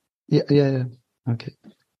 Yeah. Okay.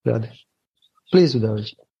 Radhe. Please,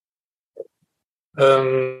 Uddhavaji.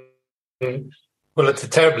 Well, it's a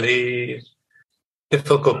terribly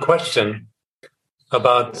difficult question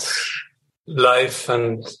about life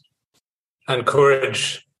and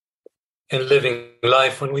courage in living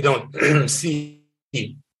life when we don't see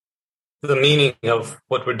the meaning of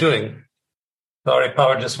what we're doing. Sorry,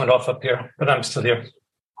 power just went off up here, but I'm still here.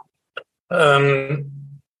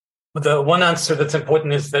 The one answer that's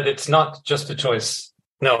important is that it's not just a choice.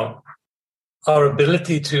 No. Our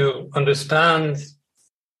ability to understand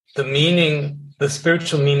the meaning, the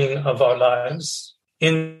spiritual meaning of our lives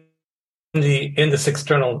in this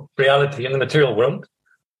external reality, in the material world,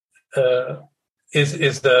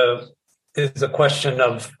 is a question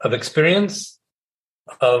of experience,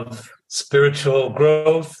 of spiritual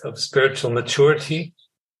growth, of spiritual maturity,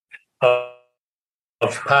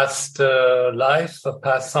 of past life, of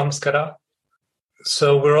past samskara.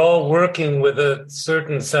 So we're all working with a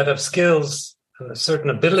certain set of skills and a certain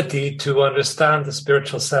ability to understand the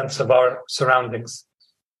spiritual sense of our surroundings.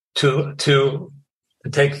 To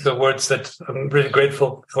take the words that I'm really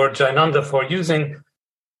grateful for Jayananda for using,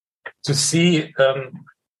 to see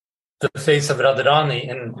the face of Radharani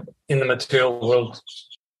in the material world,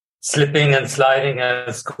 slipping and sliding,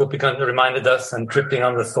 as Gopika reminded us, and tripping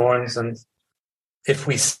on the thorns. And if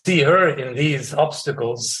we see her in these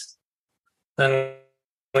obstacles, then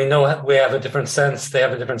we know we have a different sense, they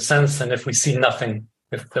have a different sense. And if we see nothing,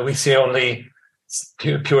 if we see only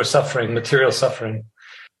pure suffering, material suffering,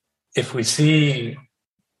 if we see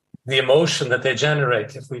the emotion that they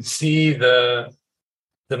generate, if we see the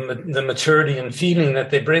maturity and feeling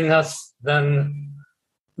that they bring us, then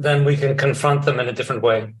we can confront them in a different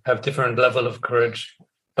way, have different level of courage.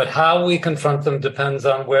 But how we confront them depends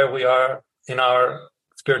on where we are in our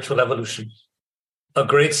spiritual evolution. A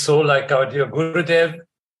great soul like our dear Gurudev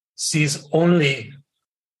sees only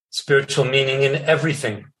spiritual meaning in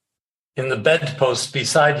everything. In the bedpost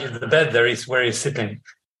beside you, the bed there is where he's sitting.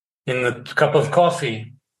 In the cup of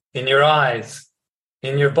coffee, in your eyes,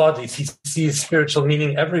 in your bodies, he sees spiritual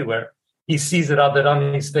meaning everywhere. He sees it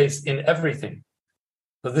Radharani's face in everything.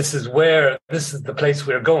 So this is the place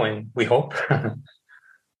we're going, we hope.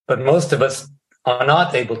 But most of us are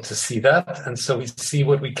not able to see that. And so we see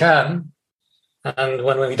what we can. And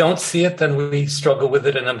when we don't see it, then we struggle with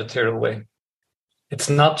it in a material way. It's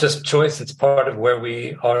not just choice, it's part of where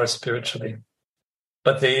we are spiritually.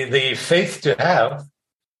 But the faith to have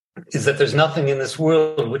is that there's nothing in this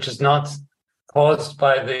world which is not caused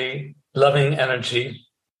by the loving energy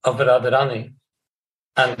of Radharani.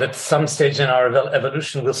 And at some stage in our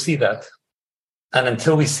evolution, we'll see that. And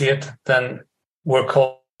until we see it, then we're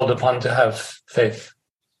called upon to have faith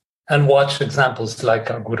and watch examples like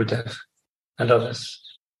our Gurudev and others.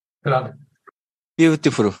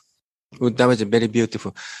 Beautiful. That was very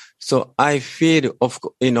beautiful. So I feel,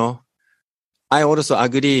 I also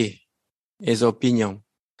agree his opinion.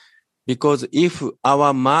 Because if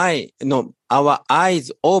our mind, our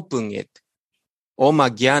eyes open it, Oma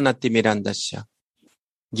Jnana Timirandasya,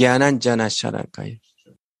 Jnananjana Sharakaya,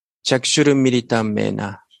 Chakshuru Militam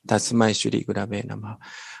Mena, Tasmai Shri Gurave Namaha.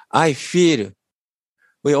 I feel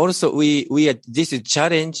we are, this is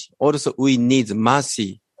challenge. Also, we need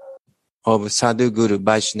mercy of Sadhguru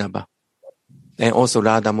Vaishnava and also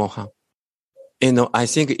Radha Mohan. I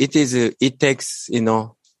think it takes,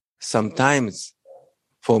 sometimes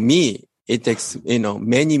for me, it takes,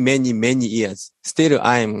 many, many, many years. Still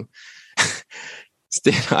I'm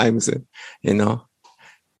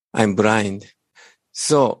blind.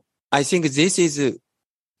 So I think this is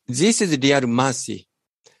real mercy.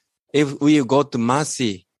 If we got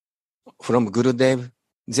mercy from Gurudev,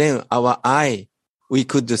 then our eye, we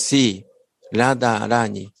could see Radha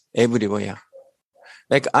Rani everywhere.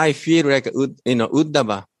 Like I feel like,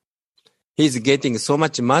 Uddhava, he's getting so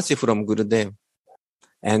much mercy from Gurudev.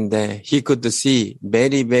 And he could see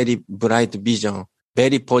very, very bright vision,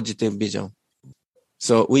 very positive vision.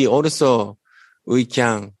 So we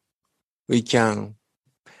can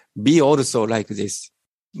be also like this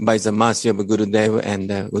by the mercy of Gurudev and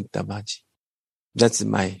Uddhavaji. That's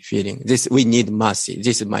my feeling. We need mercy.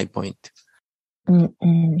 This is my point.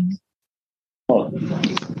 Mm-mm.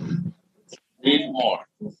 Need more.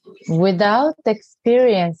 Without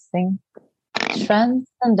experiencing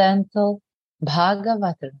transcendental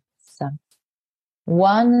Bhagavatrasa,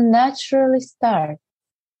 one naturally starts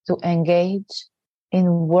to engage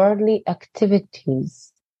in worldly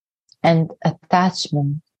activities and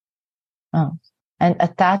attachment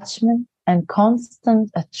and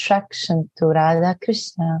constant attraction to Radha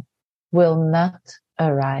Krishna will not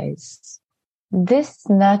arise. This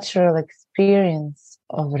natural experience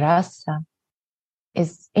of rasa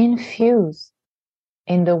is infused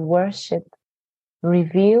in the worship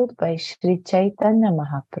revealed by Sri Chaitanya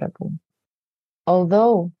Mahaprabhu.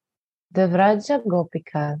 Although the Vraja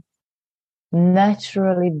Gopikas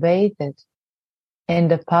naturally bathed in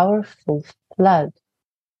the powerful flood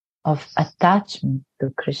of attachment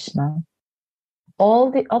to Krishna,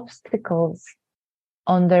 all the obstacles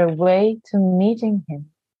on their way to meeting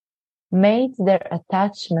him made their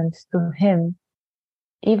attachment to him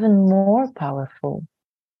even more powerful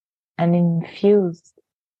and infused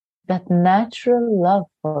that natural love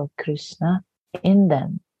for Krishna in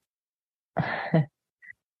them.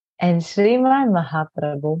 And Sriman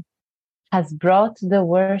Mahaprabhu has brought the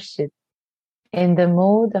worship in the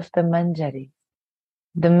mood of the Manjari,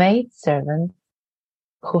 the maidservants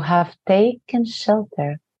who have taken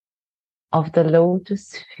shelter of the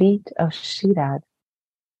lotus feet of Shirad,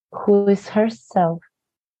 who is herself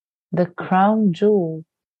the crown jewel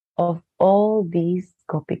of all these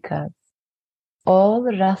gopikas. All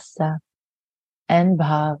rasa and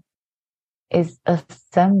bhav is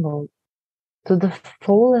assembled to the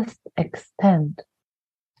fullest extent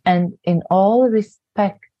and in all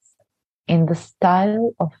respects in the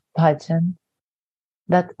style of bhajan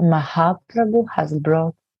that Mahaprabhu has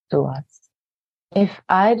brought to us. If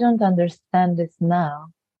I don't understand this now,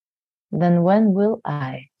 then when will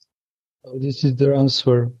I? This is the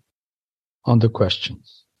answer on the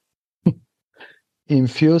questions. In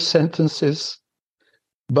few sentences,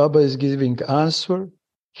 Baba is giving answer,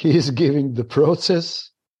 he is giving the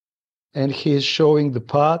process, and he is showing the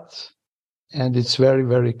path, and it's very,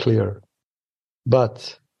 very clear.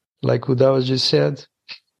 But, like Uddhavaji said,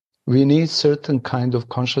 we need certain kind of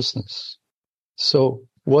consciousness. So,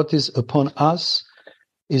 what is upon us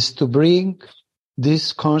is to bring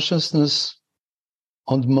this consciousness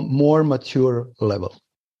on more mature level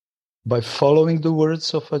by following the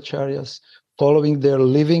words of acharyas, following their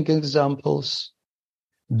living examples.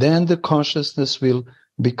 Then the consciousness will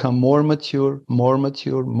become more mature,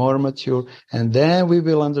 and then we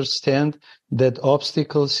will understand that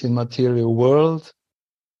obstacles in material world,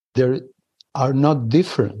 there are not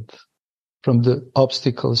different from the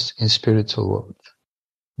obstacles in spiritual world,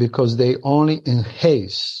 because they only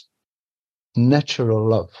enhance natural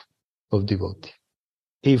love of devotee.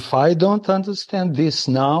 If I don't understand this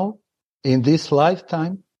now, in this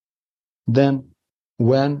lifetime, then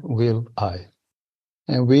when will I?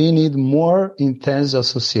 And we need more intense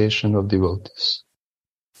association of devotees.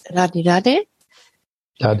 Radhe Radhe.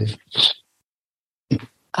 Radhe.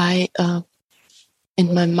 I,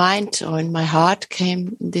 in my mind or in my heart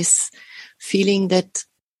came this feeling that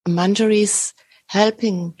Manjari is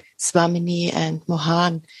helping Swamini and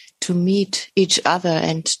Mohan to meet each other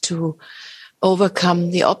and to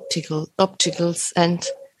overcome the obstacles. And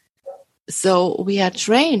so we are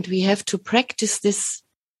trained. We have to practice this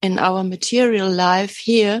in our material life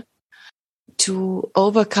here to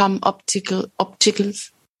overcome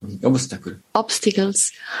obstacles.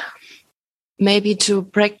 Maybe to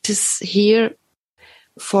practice here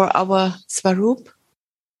for our Swarup,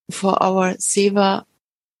 for our Seva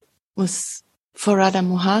for Radha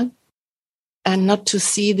Mohan, and not to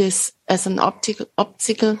see this as an obstacle.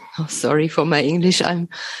 Oh, sorry for my English. I'm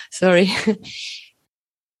sorry.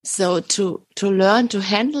 So to learn to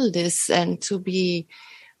handle this and to be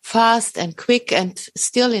fast and quick and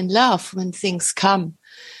still in love when things come,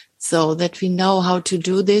 so that we know how to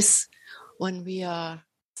do this when we are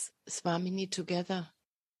Swamini together.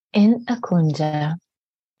 In a kunja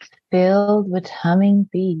filled with humming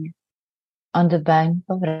bees on the bank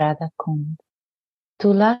of Radha Kund,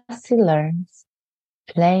 Tulasi learns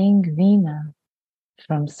playing Veena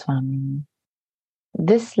from Swamini.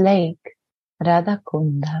 This lake, Radha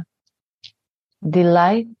Kunda,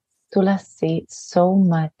 delights Tulasi so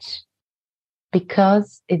much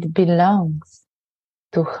because it belongs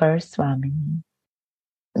to her Swamini.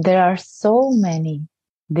 There are so many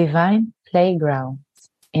divine playgrounds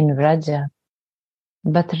in Vraja,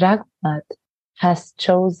 but Raghunath has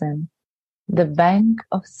chosen the bank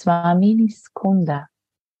of Swamini's Kunda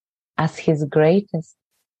as his greatest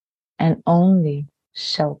and only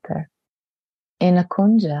shelter. In a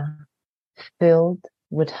kunja filled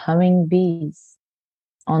with humming bees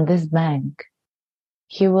on this bank,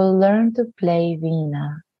 he will learn to play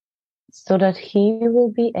Veena so that he will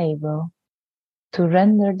be able to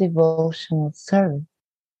render devotional service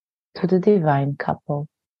to the divine couple.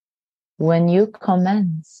 When you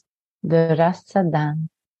commence the Rasa dance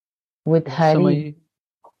with Hari,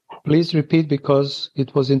 please repeat because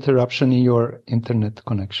it was interruption in your internet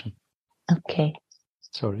connection. Okay.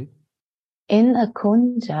 Sorry. In a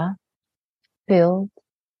kunja filled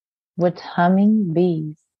with humming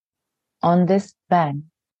bees on this bank,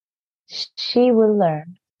 she will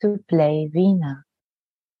learn to play Veena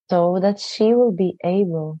so that she will be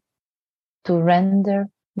able to render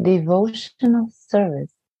devotional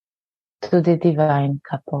service to the divine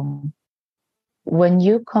couple. When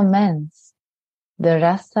you commence the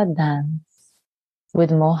Rasa dance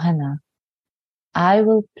with Mohana, I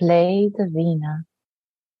will play the Veena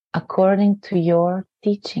according to your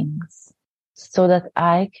teachings so that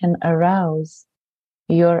I can arouse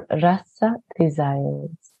your Rasa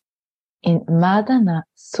desires. In Madana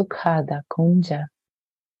Sukhada Kunja,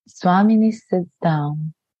 Swamini sits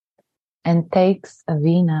down and takes a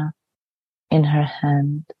Veena in her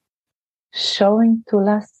hand, showing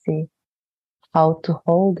Tulasi how to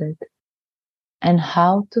hold it and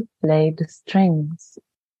how to play the strings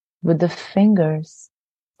with the fingers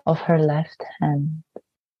of her left hand.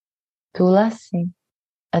 Tulasi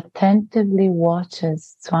attentively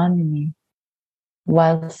watches Swamini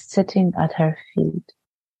while sitting at her feet.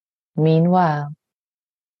 Meanwhile,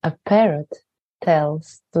 a parrot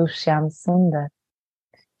tells to Shyam Sundar,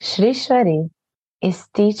 Shrishwari is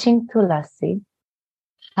teaching Tulasi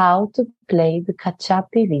how to play the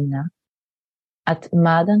Kachapi Veena at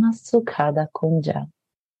Madana Sukhada Kunja.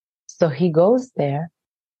 So he goes there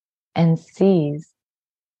and sees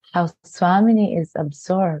how Swamini is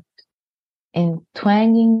absorbed in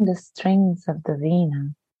twanging the strings of the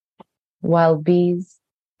Veena, while bees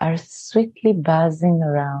are sweetly buzzing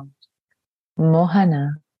around.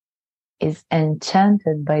 Mohana is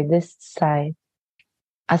enchanted by this sight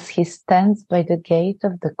as he stands by the gate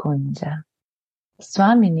of the Kunja.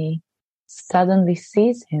 Swamini suddenly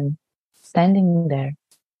sees him standing there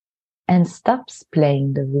and stops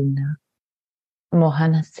playing the Veena.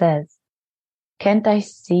 Mohana says, can't I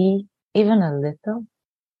see even a little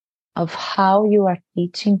of how you are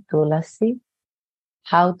teaching Tulasi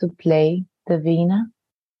how to play the veena?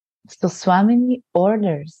 So Swamini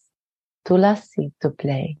orders Tulasi to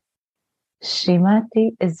play.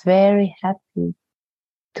 Srimati is very happy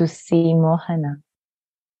to see Mohana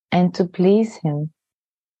and to please him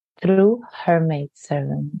through her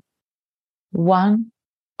maidservant. One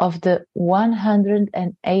of the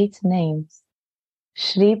 108 names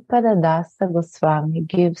Sripada Dasa Goswami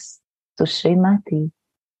gives to Srimati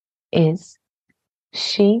is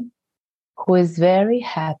she who is very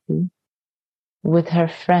happy with her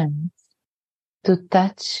friends to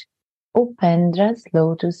touch Upendra's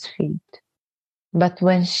lotus feet. But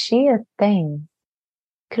when she attains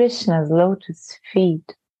Krishna's lotus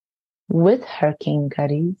feet with her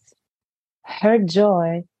Kinkaris, her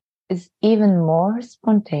joy is even more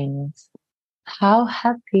spontaneous. How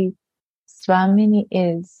happy Swamini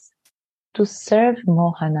is to serve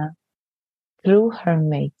Mohana through her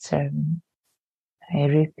maidservant. I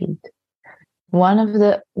repeat, one of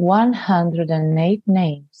the 108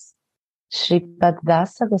 names Sripad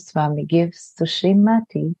Dasa Goswami gives to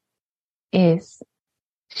Srimati is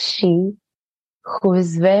she who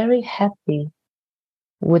is very happy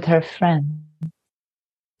with her friend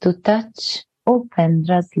to touch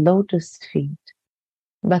Upendra's lotus feet.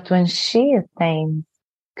 But when she attains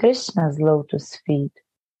Krishna's lotus feet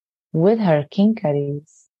with her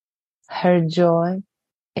Kinkaris, her joy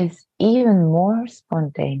is even more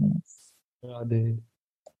spontaneous. Radhe,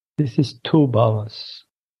 this is two bhavas.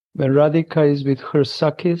 When Radhika is with her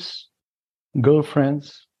Sakhis,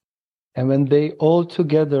 girlfriends, and when they all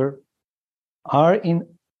together are in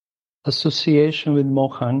association with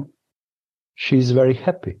Mohan, she is very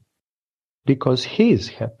happy because he is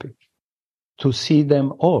happy to see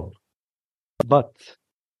them all. But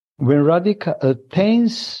when Radhika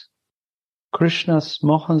attains Krishna's,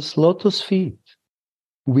 Mohan's lotus feet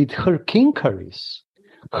with her Kinkaris,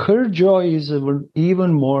 her joy is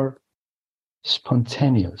even more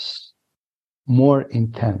spontaneous, more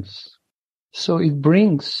intense. So it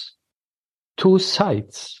brings two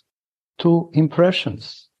sides, two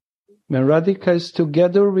impressions. When Radhika is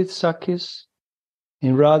together with Sakhis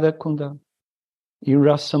in Radha Kunda, in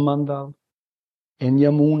Rasamandal, in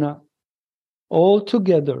Yamuna, all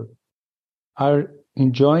together are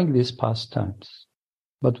enjoying these pastimes.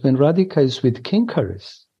 But when Radhika is with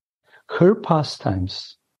Kinkaris, her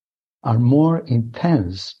pastimes are more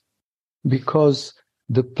intense because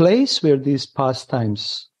the place where these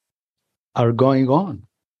pastimes are going on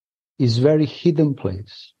is very hidden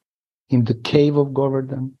place. In the cave of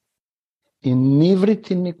Govardhan, in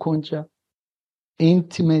Nivriti Nikunja,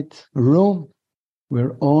 intimate room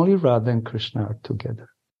where only Radha and Krishna are together.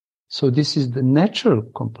 So this is the natural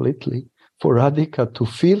completely for Radhika to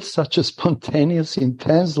feel such a spontaneous,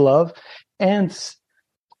 intense love and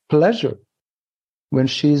pleasure when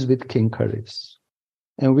she is with Kinkaris.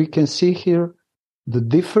 And we can see here the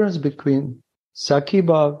difference between Sakhi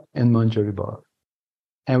Bhav and Manjari Bhav.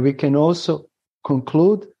 And we can also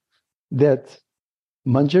conclude that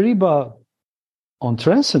Manjari Bhav on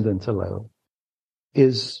transcendental level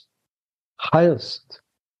is highest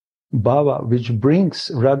bhava, which brings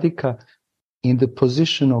Radhika in the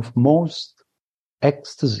position of most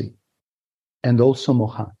ecstasy and also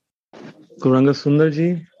Mohan. Gauranga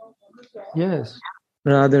Sundarji? Yes.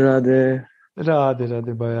 Radhe Radhe. Radhe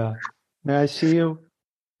Radhe Bhaya. May I see you?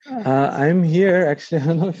 I'm here, actually. I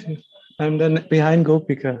don't know if I'm behind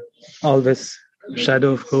Gopika, all this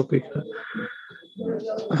shadow of Gopika.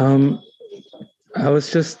 I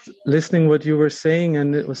was just listening what you were saying,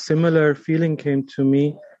 and it was similar feeling came to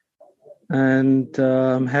me. And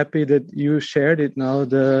I'm happy that you shared it now,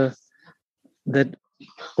 that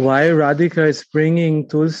why Radhika is bringing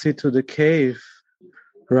Tulsi to the cave,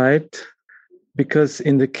 right? Because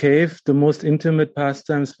in the cave, the most intimate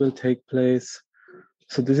pastimes will take place.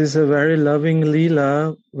 So this is a very loving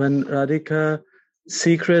Leela when Radhika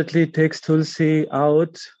secretly takes Tulsi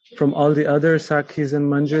out from all the other Sakhis and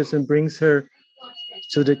Manjars and brings her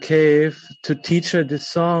to the cave to teach her this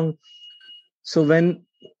song. So when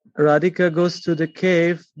Radhika goes to the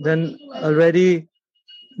cave, then already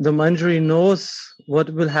the Manjari knows what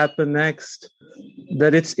will happen next,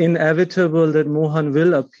 that it's inevitable that Mohan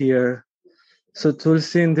will appear. So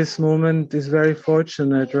Tulsi in this moment is very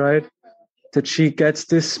fortunate, right? That she gets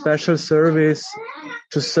this special service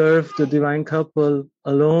to serve the divine couple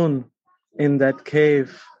alone in that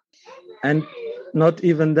cave. And not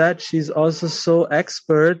even that, she's also so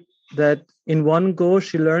expert that in one go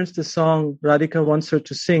she learns the song Radhika wants her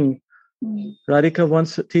to sing.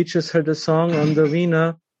 Radhika teaches her the song on the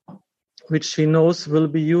veena, which she knows will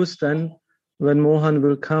be used then when Mohan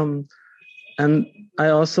will come. And I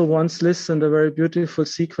also once listened a very beautiful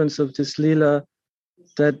sequence of this Leela,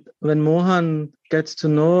 that when Mohan gets to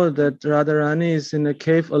know that Radharani is in a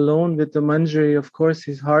cave alone with the Manjari, of course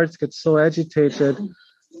his heart gets so agitated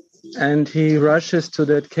and he rushes to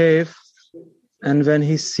that cave. And when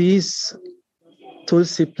he sees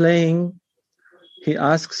Tulsi playing, he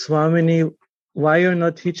asks Swamini, why you're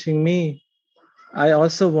not teaching me? I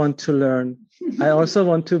also want to learn. I also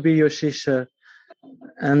want to be your Shisha.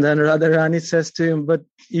 And then Radharani says to him, but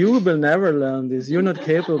you will never learn this. You're not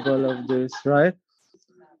capable of this, right?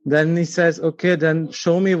 Then he says, okay, then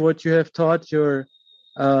show me what you have taught your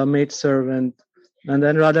maidservant. And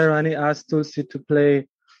then Radharani asks Tulsi to play.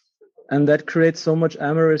 And that creates so much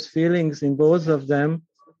amorous feelings in both of them.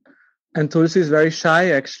 And Tulsi is very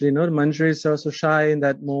shy, actually. No, Manjari is also shy in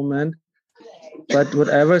that moment. But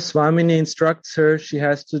whatever Swamini instructs her, she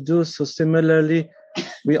has to do. So similarly,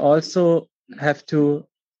 we also have to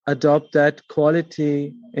adopt that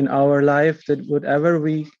quality in our life, that whatever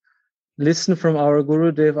we listen from our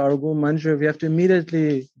Gurudev, our Guru Manjari, we have to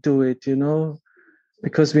immediately do it,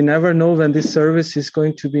 because we never know when this service is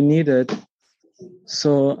going to be needed.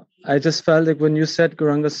 So I just felt like when you said,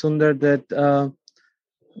 Gauranga Sundar, that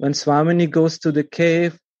when Swamini goes to the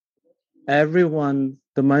cave, everyone,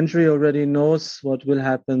 the Manjari already knows what will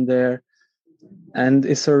happen there and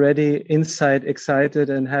is already inside excited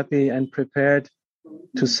and happy and prepared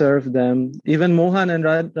to serve them. Even Mohan and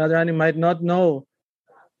Radharani might not know,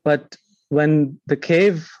 but when the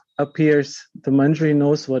cave appears, the Manjari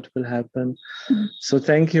knows what will happen. So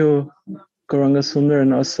thank you, Gauranga Sundar,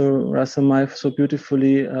 and also Rasamai, for so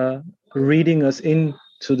beautifully reading us into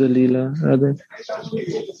the Leela. Radha.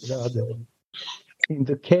 In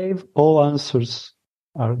the cave, all answers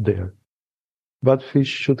are there. But we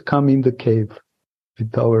should come in the cave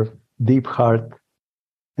with our deep heart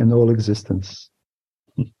and all existence.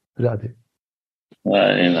 Radha.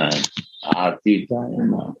 Very nice. Aarti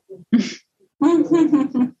time now.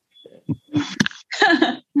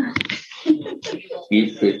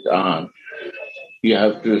 Keep it on. You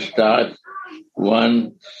have to start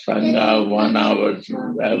one Sangha, 1 hour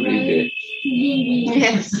every day.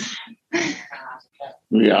 Yes.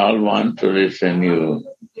 We all want to listen to you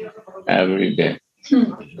every day.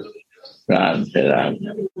 Radhe, Radhe.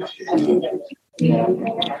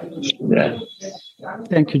 Yeah.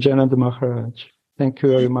 Thank you, Jananda Maharaj. Thank you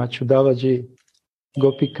very much, Udavaji,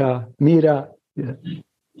 Gopika, Meera. Yeah.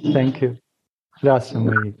 Thank you.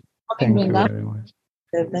 Rasamai. Thank you very much.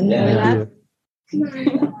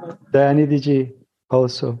 Dayanidiji,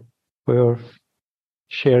 also for your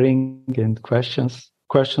sharing and questions.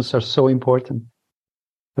 Questions are so important.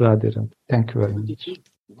 Radha, thank you very much.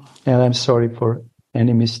 And I'm sorry for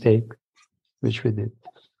any mistake which we did.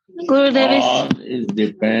 All is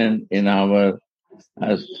depend in our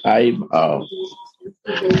Sai Bhav.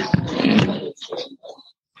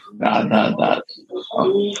 Radha Das.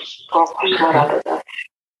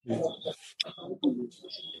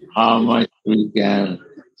 How much we can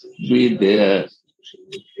be there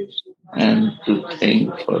and to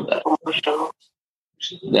think for that.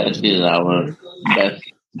 That is our best.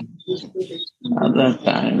 Other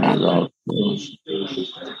time is also.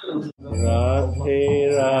 Radhe